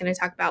else is going to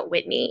talk about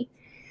Whitney.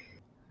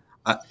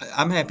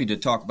 I'm happy to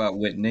talk about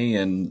Whitney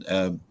and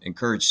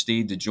encourage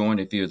Steve to join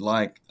if he would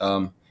like.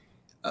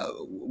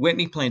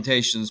 Whitney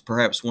Plantation is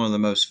perhaps one of the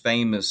most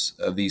famous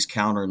of these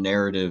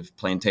counter-narrative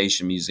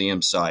plantation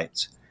museum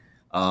sites.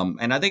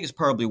 And I think it's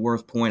probably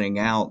worth pointing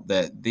out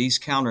that these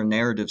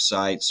counter-narrative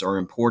sites are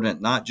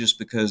important not just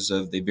because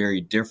of the very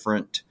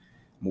different,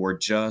 more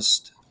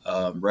just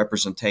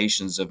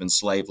representations of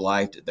enslaved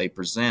life that they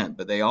present,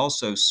 but they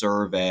also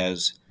serve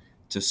as,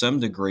 to some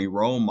degree,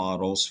 role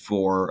models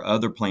for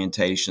other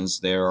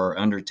plantations that are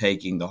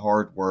undertaking the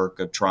hard work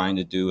of trying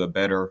to do a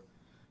better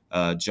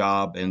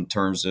job in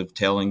terms of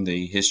telling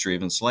the history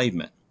of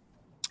enslavement.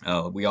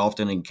 We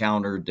often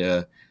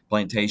encountered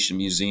plantation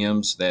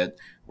museums that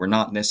were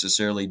not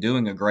necessarily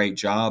doing a great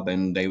job,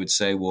 and they would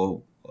say,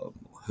 well,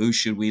 who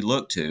should we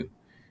look to?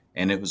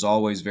 And it was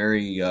always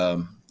very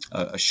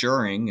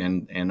assuring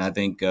and I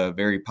think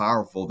very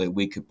powerful that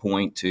we could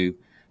point to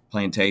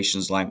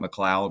plantations like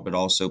McLeod, but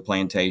also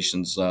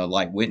plantations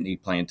like Whitney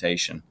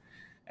Plantation.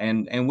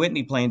 And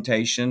Whitney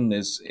Plantation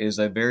is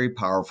a very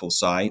powerful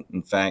site.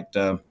 In fact,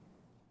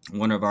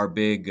 one of our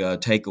big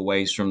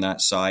takeaways from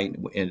that site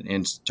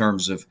in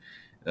terms of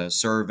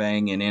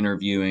surveying and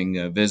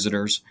interviewing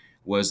visitors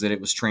was that it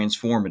was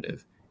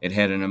transformative. It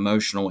had an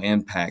emotional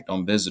impact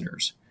on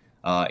visitors.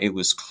 It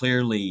was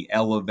clearly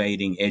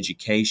elevating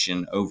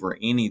education over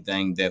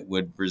anything that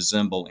would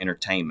resemble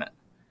entertainment,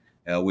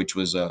 which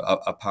was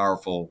a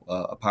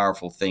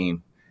powerful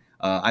theme.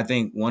 I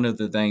think one of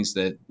the things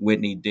that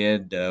Whitney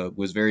did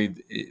was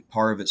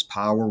part of its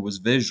power was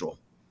visual.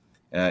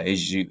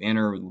 As you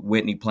enter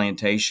Whitney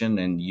Plantation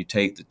and you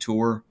take the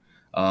tour,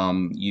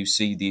 You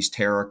see these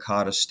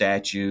terracotta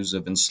statues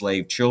of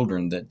enslaved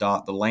children that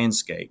dot the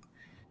landscape,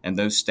 and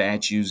those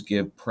statues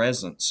give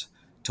presence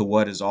to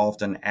what is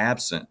often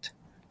absent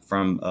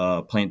from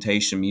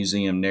plantation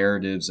museum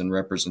narratives and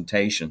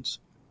representations.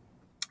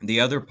 The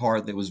other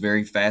part that was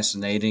very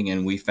fascinating,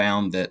 and we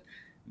found that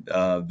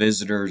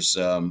visitors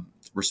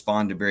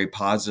responded very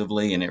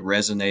positively and it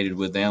resonated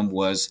with them,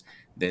 was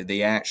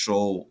the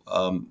actual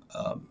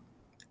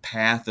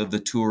path of the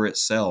tour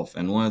itself.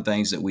 And one of the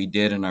things that we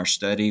did in our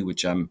study,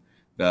 which I'm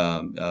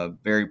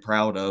very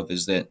proud of,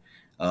 is that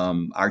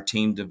our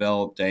team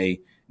developed a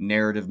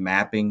narrative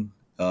mapping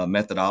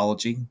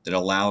methodology that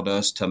allowed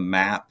us to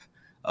map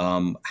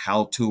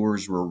how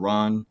tours were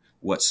run,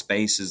 what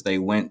spaces they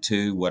went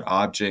to, what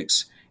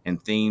objects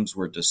and themes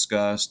were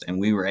discussed, and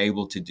we were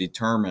able to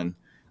determine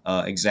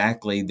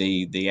exactly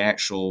the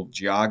actual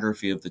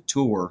geography of the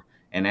tour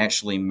and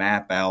actually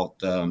map out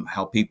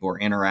how people are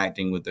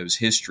interacting with those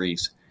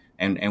histories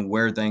and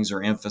where things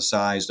are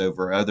emphasized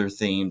over other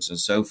themes and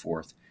so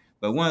forth.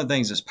 But one of the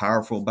things that's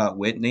powerful about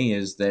Whitney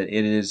is that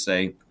it is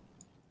in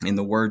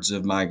the words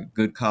of my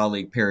good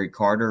colleague Perry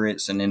Carter,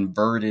 it's an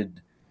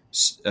inversion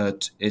of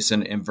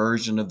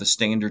the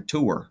standard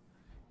tour.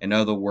 In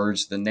other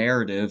words, the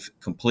narrative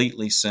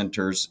completely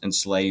centers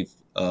enslaved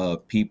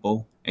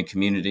people and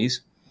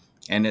communities.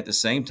 And at the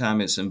same time,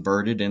 it's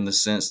inverted in the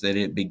sense that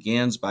it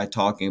begins by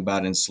talking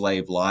about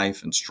enslaved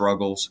life and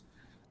struggles,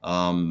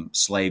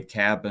 slave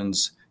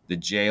cabins, the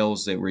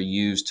jails that were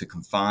used to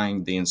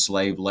confine the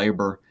enslaved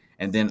labor,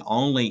 and then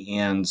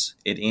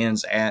it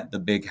ends at the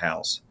big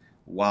house.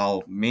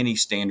 While many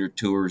standard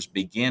tours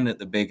begin at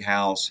the big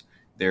house,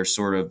 they're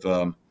sort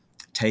of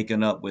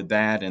taken up with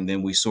that, and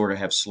then we sort of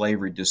have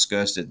slavery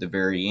discussed at the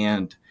very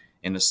end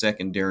in a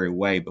secondary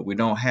way. But we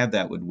don't have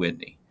that with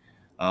Whitney.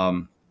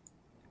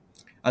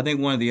 I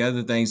think one of the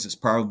other things that's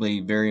probably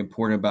very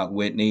important about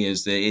Whitney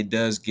is that it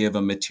does give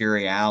a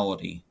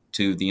materiality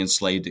to the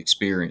enslaved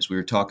experience. We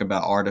were talking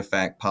about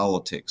artifact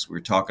politics. We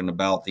were talking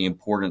about the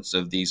importance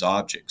of these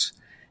objects.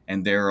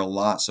 And there are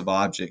lots of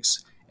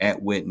objects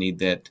at Whitney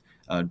that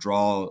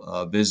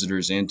draw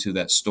visitors into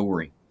that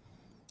story.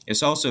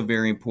 It's also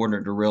very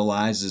important to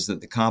realize is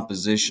that the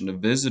composition of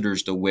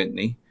visitors to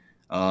Whitney,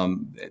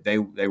 they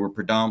were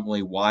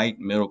predominantly white,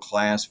 middle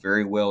class,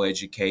 very well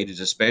educated,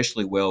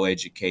 especially well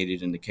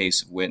educated in the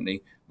case of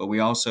Whitney. But we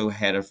also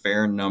had a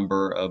fair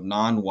number of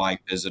non-white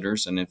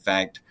visitors, and in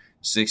fact,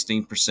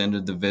 16%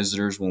 of the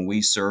visitors when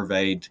we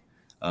surveyed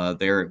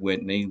there at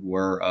Whitney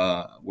were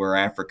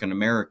African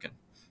American,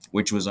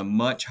 which was a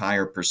much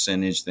higher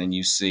percentage than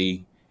you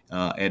see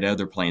at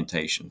other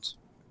plantations.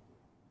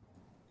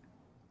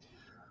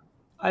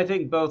 I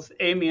think both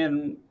Amy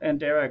and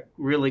Derek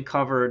really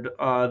covered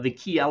the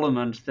key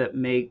elements that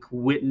make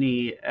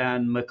Whitney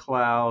and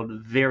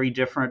McLeod very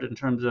different in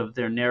terms of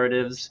their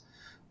narratives,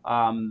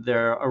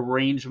 their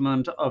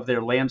arrangement of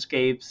their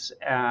landscapes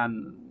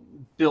and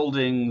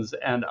buildings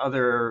and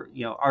other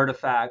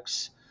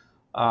artifacts.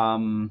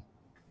 The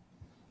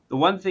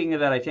one thing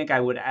that I think I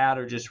would add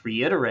or just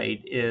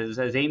reiterate is,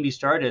 as Amy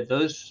started,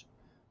 those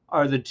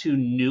are the two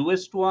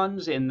newest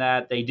ones in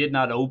that they did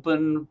not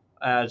open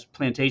as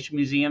plantation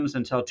museums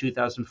until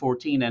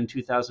 2014 and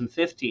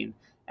 2015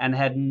 and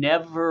had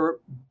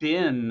never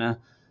been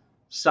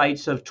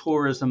sites of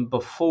tourism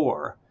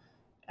before.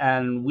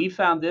 And we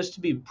found this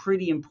to be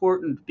pretty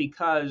important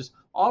because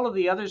all of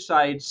the other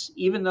sites,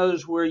 even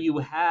those where you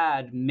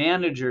had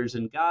managers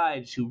and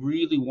guides who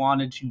really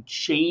wanted to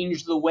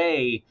change the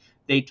way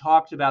they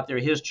talked about their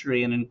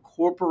history and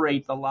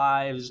incorporate the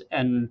lives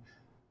and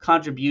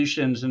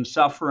contributions and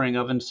suffering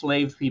of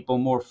enslaved people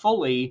more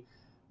fully,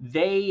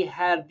 they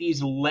had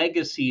these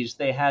legacies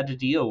they had to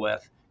deal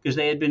with because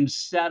they had been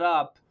set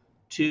up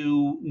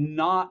to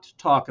not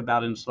talk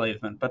about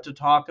enslavement, but to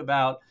talk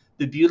about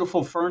the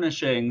beautiful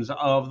furnishings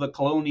of the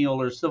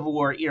colonial or Civil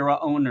War era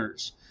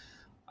owners.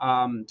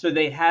 So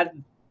they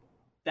had,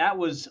 that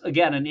was,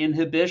 again, an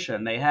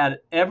inhibition. They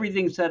had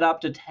everything set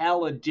up to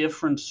tell a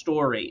different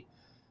story.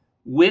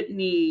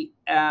 Whitney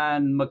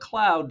and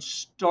McLeod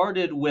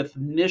started with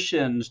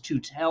missions to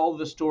tell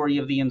the story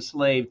of the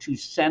enslaved, to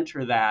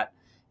center that,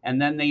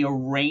 and then they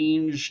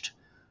arranged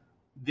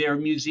their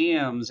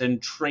museums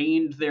and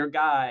trained their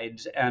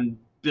guides and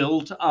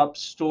built up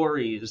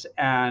stories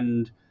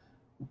and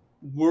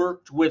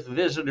worked with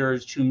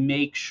visitors to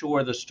make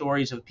sure the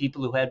stories of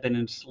people who had been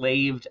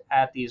enslaved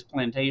at these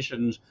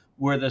plantations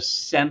were the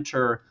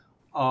center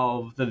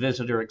of the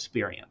visitor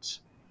experience.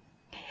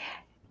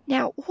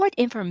 Now, what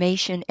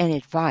information and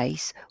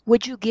advice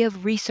would you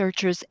give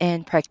researchers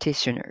and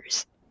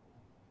practitioners?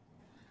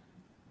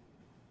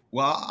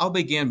 Well, I'll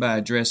begin by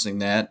addressing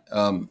that.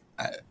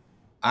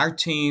 Our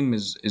team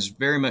is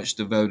very much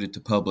devoted to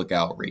public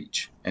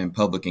outreach and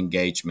public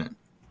engagement.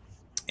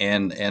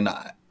 And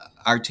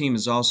our team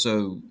is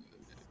also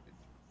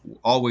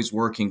always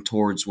working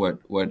towards what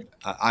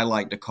I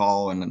like to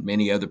call, and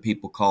many other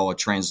people call, a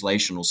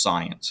translational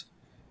science.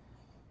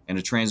 And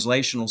a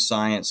translational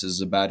science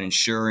is about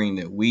ensuring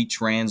that we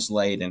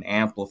translate and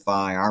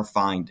amplify our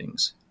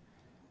findings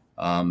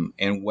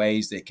in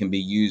ways that can be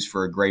used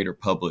for a greater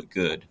public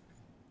good.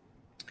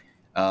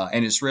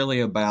 And it's really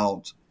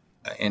about,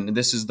 and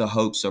this is the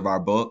hopes of our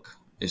book,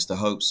 it's the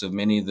hopes of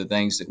many of the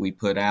things that we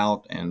put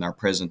out and our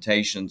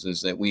presentations,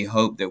 is that we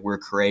hope that we're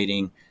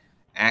creating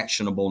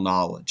actionable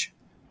knowledge.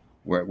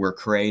 We're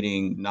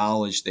creating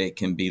knowledge that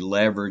can be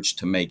leveraged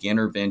to make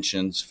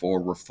interventions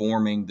for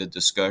reforming the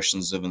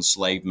discussions of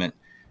enslavement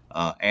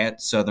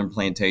at Southern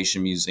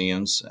plantation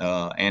museums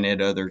and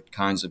at other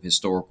kinds of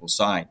historical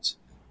sites.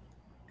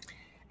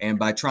 And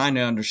by trying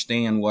to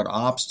understand what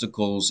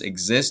obstacles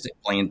exist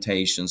at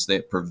plantations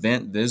that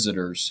prevent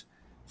visitors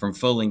from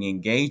fully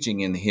engaging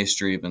in the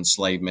history of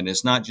enslavement,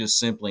 it's not just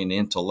simply an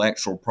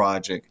intellectual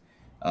project.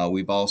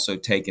 We've also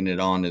taken it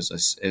on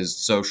as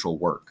social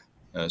work,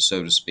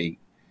 so to speak.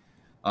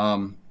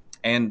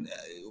 And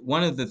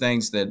one of the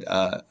things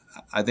that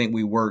I think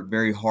we worked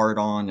very hard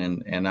on,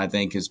 and I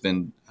think has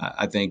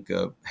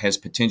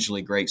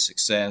potentially great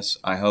success,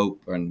 I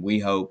hope, and we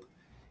hope,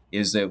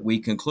 is that we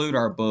conclude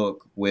our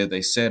book with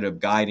a set of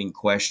guiding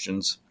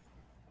questions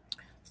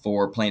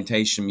for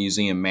plantation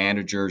museum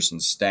managers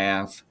and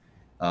staff,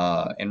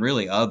 and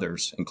really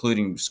others,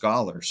 including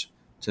scholars,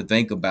 to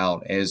think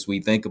about as we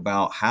think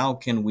about how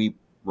can we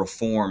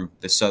reform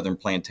the Southern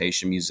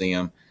Plantation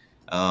Museum.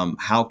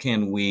 How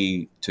can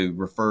we, to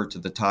refer to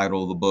the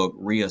title of the book,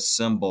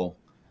 reassemble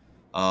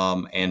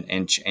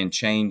and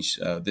change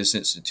this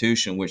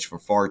institution, which for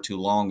far too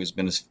long has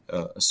been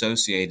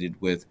associated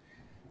with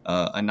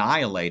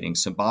annihilating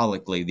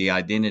symbolically the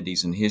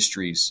identities and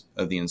histories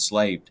of the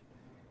enslaved.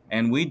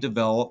 And we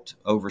developed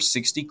over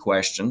 60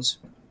 questions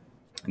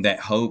that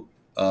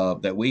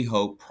we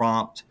hope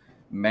prompt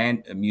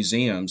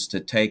museums to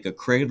take a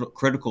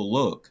critical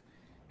look.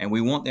 And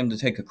we want them to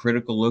take a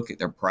critical look at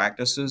their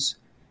practices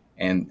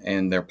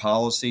and their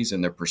policies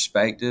and their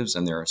perspectives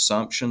and their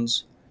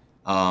assumptions.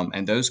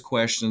 And those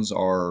questions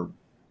are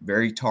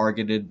very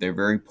targeted. They're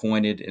very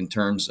pointed in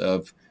terms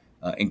of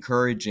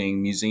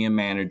encouraging museum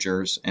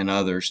managers and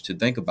others to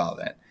think about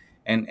that.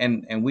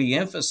 And we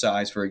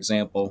emphasize, for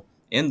example,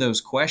 in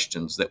those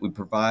questions that we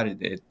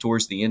provided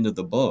towards the end of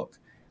the book,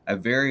 a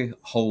very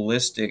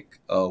holistic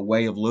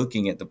way of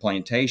looking at the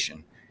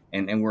plantation.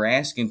 And we're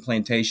asking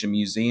plantation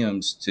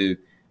museums to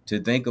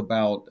think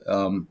about,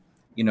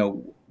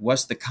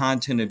 what's the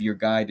content of your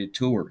guided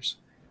tours?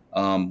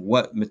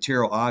 What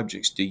material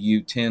objects do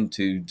you tend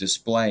to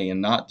display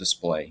and not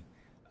display?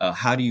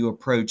 How do you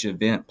approach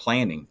event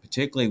planning,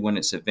 particularly when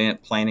it's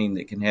event planning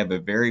that can have a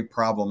very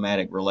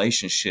problematic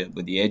relationship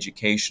with the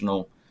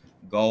educational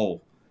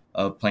goal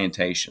of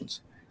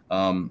plantations?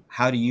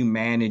 How do you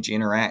manage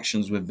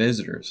interactions with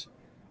visitors?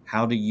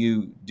 How do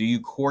you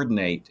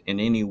coordinate in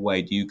any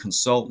way? Do you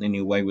consult in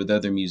any way with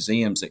other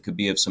museums that could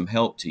be of some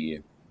help to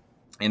you?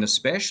 And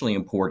especially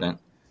important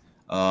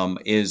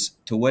is,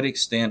 to what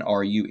extent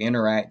are you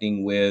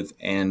interacting with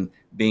and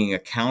being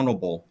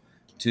accountable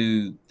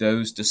to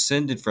those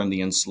descended from the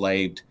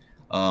enslaved,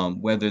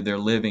 whether they're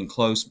living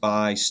close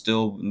by,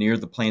 still near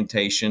the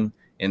plantation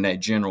in that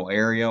general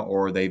area,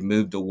 or they've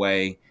moved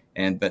away,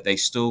 but they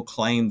still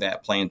claim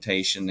that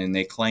plantation and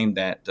they claim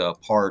that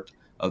part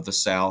of the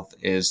South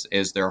is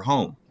their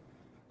home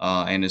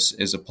and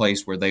is a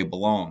place where they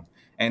belong.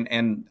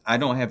 And I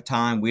don't have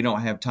time. We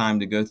don't have time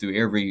to go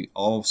through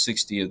all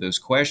 60 of those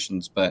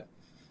questions, but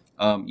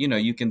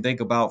you can think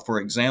about, for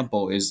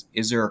example, is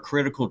there a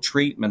critical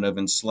treatment of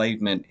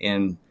enslavement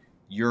in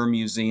your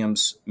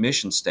museum's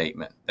mission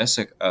statement? That's,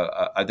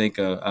 I think,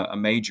 a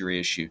major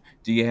issue.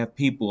 Do you have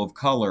people of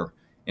color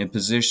in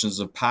positions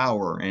of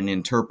power and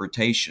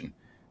interpretation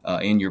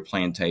in your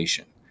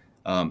plantation?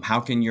 How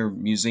can your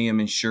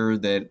museum ensure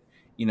that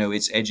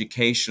its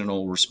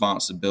educational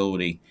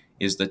responsibility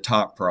is the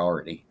top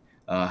priority?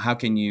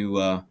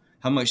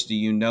 How much do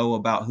you know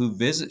about who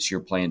visits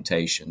your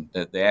plantation,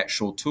 the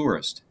actual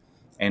tourist?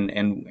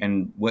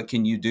 And what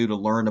can you do to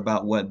learn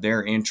about what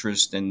their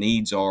interests and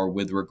needs are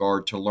with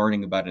regard to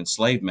learning about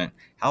enslavement?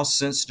 How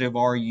sensitive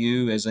are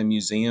you as a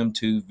museum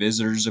to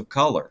visitors of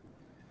color?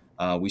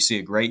 We see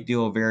a great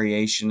deal of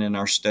variation in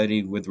our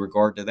study with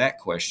regard to that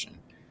question.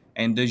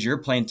 And does your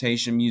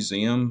plantation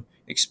museum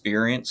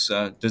experience,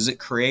 does it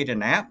create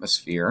an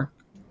atmosphere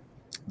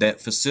that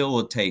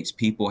facilitates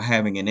people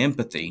having an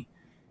empathy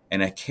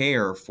and a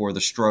care for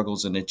the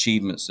struggles and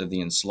achievements of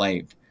the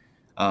enslaved?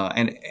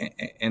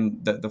 And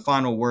the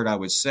final word I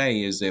would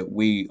say is that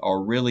we are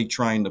really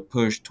trying to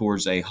push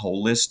towards a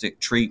holistic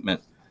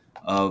treatment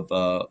of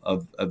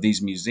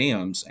these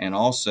museums, and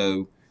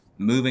also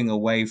moving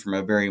away from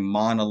a very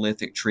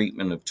monolithic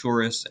treatment of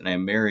tourists and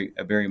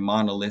a very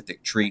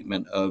monolithic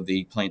treatment of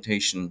the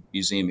plantation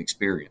museum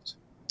experience.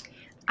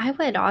 I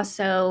would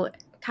also,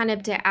 kind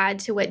of to add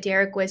to what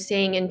Derek was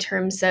saying in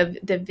terms of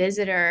the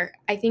visitor,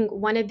 I think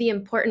one of the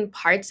important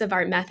parts of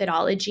our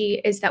methodology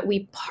is that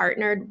we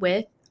partnered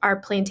with our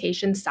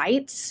plantation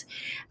sites.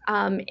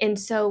 And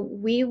so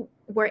we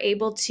were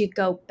able to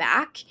go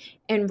back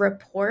and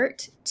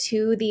report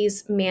to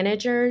these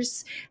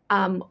managers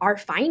our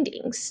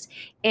findings.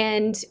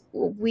 And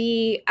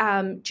we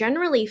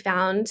generally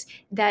found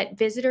that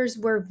visitors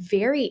were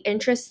very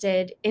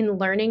interested in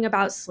learning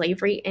about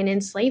slavery and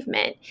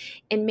enslavement.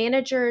 And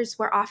managers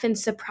were often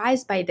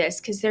surprised by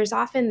this because there's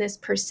often this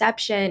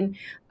perception,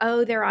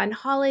 oh, they're on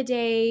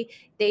holiday,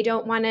 they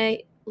don't want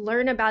to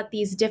learn about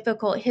these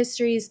difficult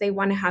histories. They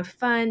want to have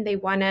fun. They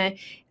want to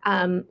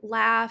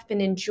laugh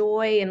and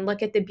enjoy and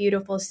look at the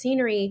beautiful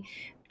scenery.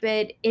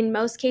 But in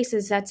most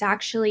cases, that's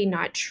actually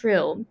not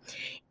true.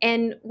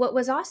 And what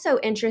was also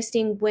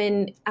interesting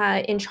when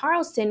in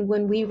Charleston,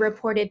 when we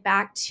reported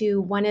back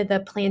to one of the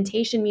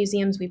plantation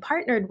museums we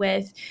partnered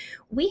with,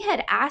 we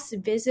had asked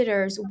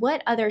visitors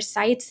what other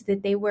sites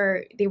that they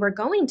were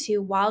going to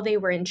while they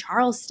were in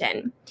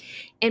Charleston.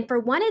 And for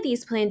one of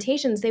these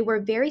plantations, they were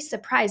very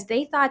surprised.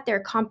 They thought their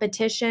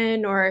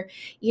competition, or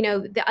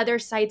the other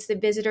sites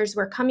that visitors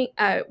were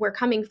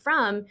coming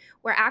from,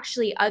 were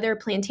actually other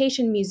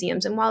plantation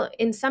museums. And while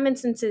in some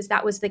instances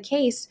that was the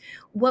case,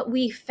 what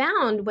we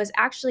found was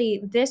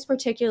actually this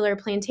particular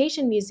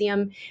plantation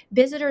museum,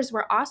 visitors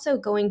were also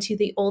going to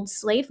the old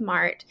slave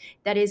mart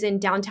that is in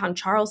downtown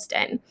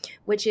Charleston,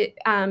 which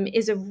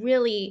is a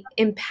really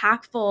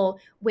impactful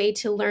way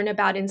to learn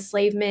about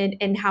enslavement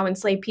and how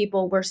enslaved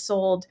people were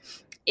sold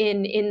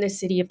in the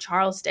city of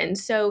Charleston.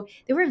 So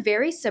they were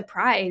very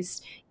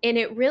surprised, and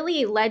it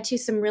really led to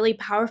some really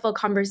powerful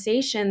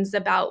conversations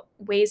about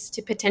ways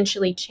to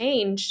potentially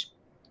change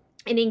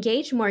and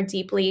engage more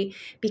deeply,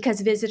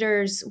 because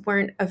visitors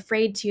weren't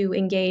afraid to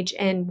engage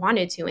and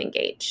wanted to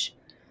engage.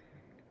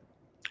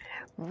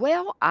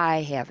 Well,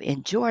 I have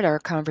enjoyed our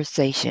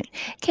conversation.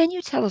 Can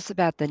you tell us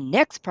about the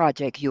next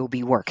project you'll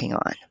be working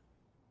on?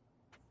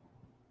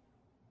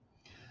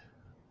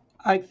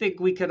 I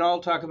think we could all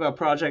talk about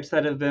projects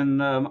that have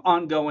been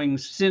ongoing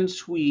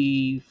since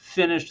we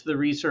finished the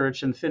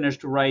research and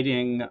finished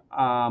writing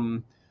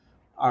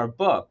our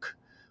book.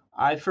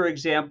 For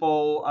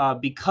example,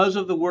 because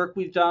of the work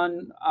we've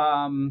done,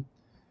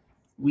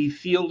 we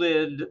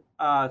fielded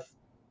an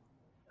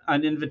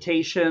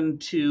invitation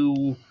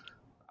to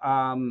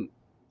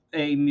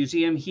a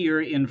museum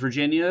here in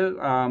Virginia,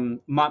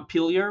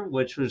 Montpelier,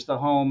 which was the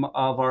home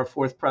of our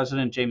fourth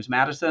president, James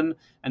Madison.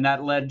 And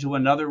that led to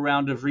another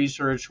round of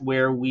research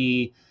where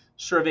we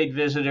surveyed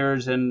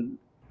visitors and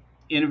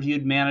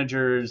interviewed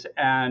managers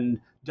and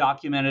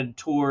documented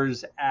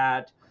tours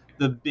at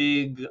the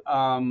big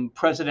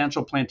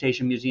presidential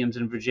plantation museums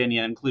in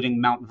Virginia, including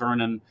Mount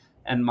Vernon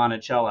and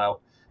Monticello.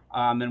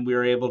 And we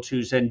were able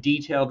to send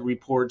detailed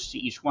reports to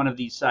each one of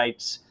these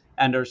sites,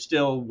 and are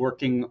still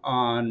working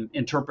on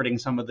interpreting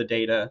some of the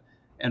data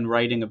and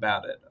writing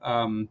about it.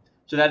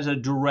 So that is a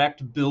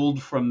direct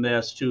build from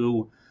this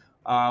to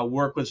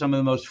work with some of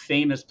the most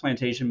famous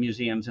plantation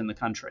museums in the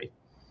country.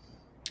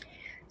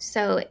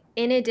 So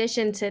in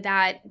addition to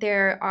that,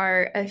 there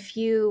are a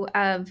few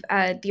of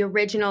the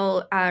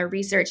original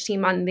research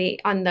team on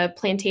the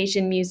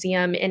Plantation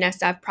Museum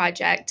NSF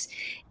project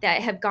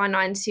that have gone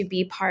on to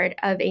be part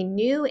of a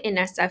new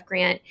NSF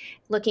grant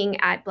looking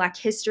at Black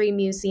history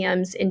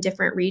museums in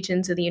different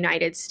regions of the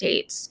United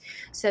States.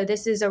 So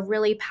this is a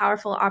really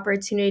powerful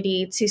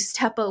opportunity to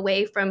step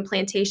away from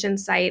plantation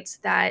sites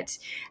that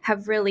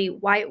have really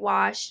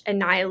whitewashed,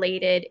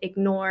 annihilated,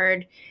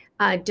 ignored,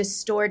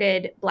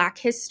 distorted Black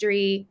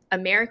history,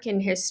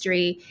 American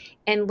history,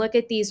 and look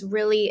at these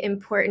really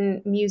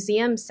important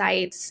museum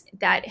sites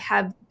that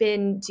have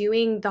been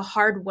doing the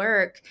hard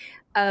work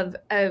of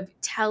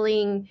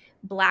telling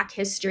Black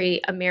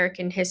history,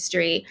 American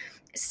history,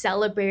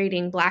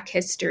 celebrating Black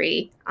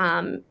history,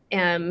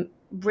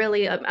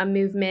 really a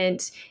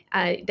movement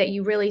that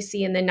you really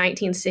see in the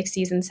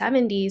 1960s and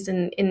 70s,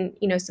 and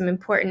in some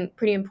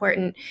pretty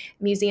important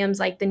museums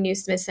like the new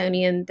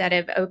Smithsonian that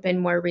have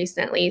opened more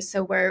recently.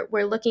 So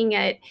we're looking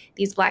at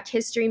these Black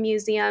history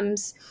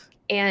museums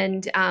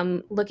and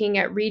looking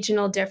at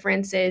regional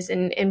differences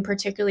and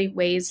particularly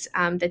ways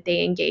that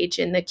they engage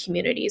in the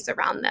communities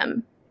around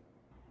them.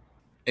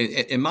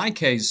 In my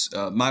case,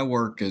 my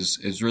work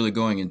is really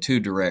going in two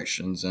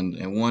directions,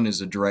 and one is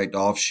a direct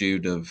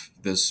offshoot of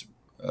this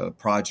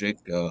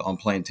project on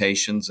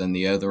plantations, and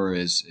the other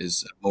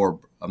is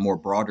a more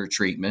broader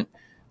treatment.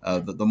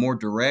 The more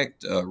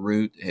direct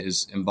route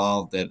is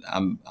involved that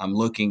I'm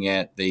looking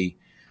at the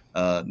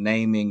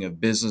naming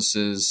of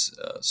businesses,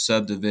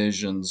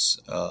 subdivisions,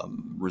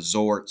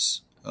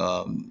 resorts,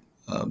 and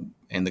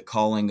the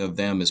calling of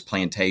them as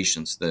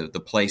plantations.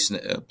 The place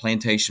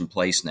plantation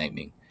place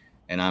naming.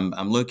 And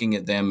I'm looking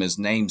at them as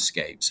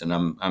namescapes, and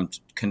I'm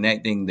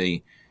connecting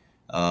the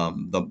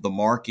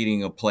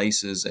marketing of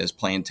places as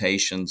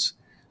plantations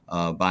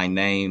by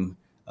name.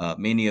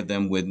 Many of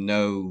them with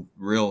no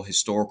real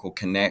historical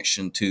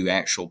connection to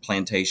actual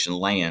plantation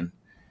land,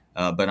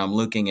 but I'm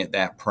looking at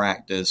that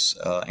practice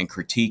and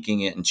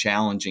critiquing it and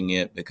challenging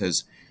it,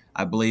 because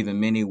I believe in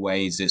many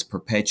ways it's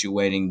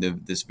perpetuating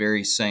this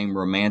very same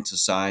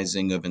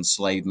romanticizing of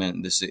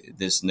enslavement,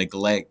 this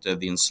neglect of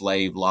the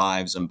enslaved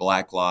lives and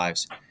Black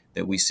lives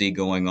that we see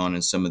going on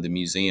in some of the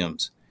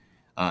museums.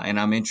 And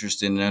I'm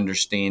interested in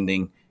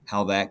understanding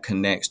how that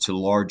connects to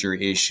larger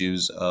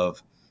issues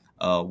of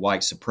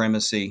white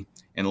supremacy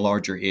and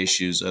larger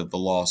issues of the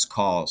lost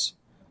cause.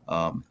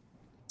 And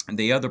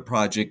the other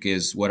project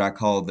is what I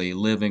call the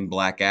Living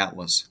Black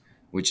Atlas,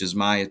 which is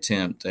my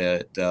attempt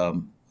at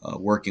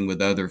working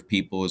with other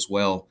people as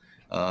well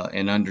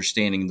and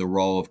understanding the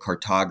role of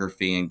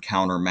cartography and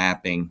counter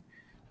mapping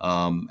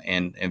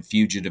and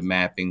fugitive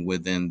mapping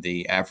within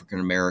the African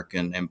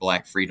American and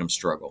Black freedom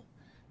struggle.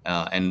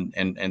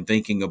 And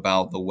thinking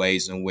about the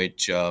ways in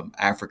which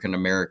African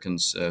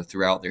Americans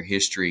throughout their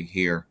history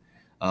here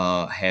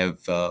have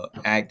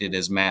acted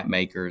as map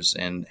makers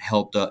and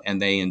helped,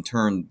 and they in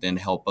turn then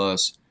help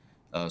us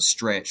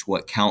stretch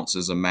what counts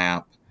as a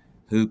map,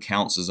 who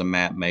counts as a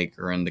map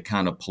maker, and the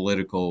kind of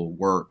political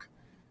work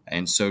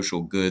and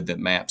social good that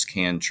maps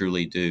can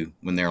truly do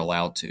when they're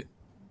allowed to.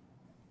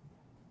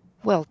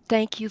 Well,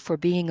 thank you for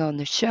being on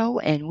the show,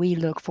 and we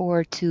look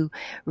forward to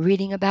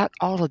reading about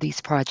all of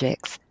these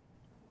projects.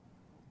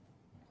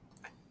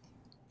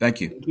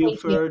 Thank you. Thank you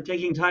for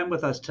taking time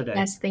with us today.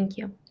 Yes, thank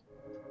you.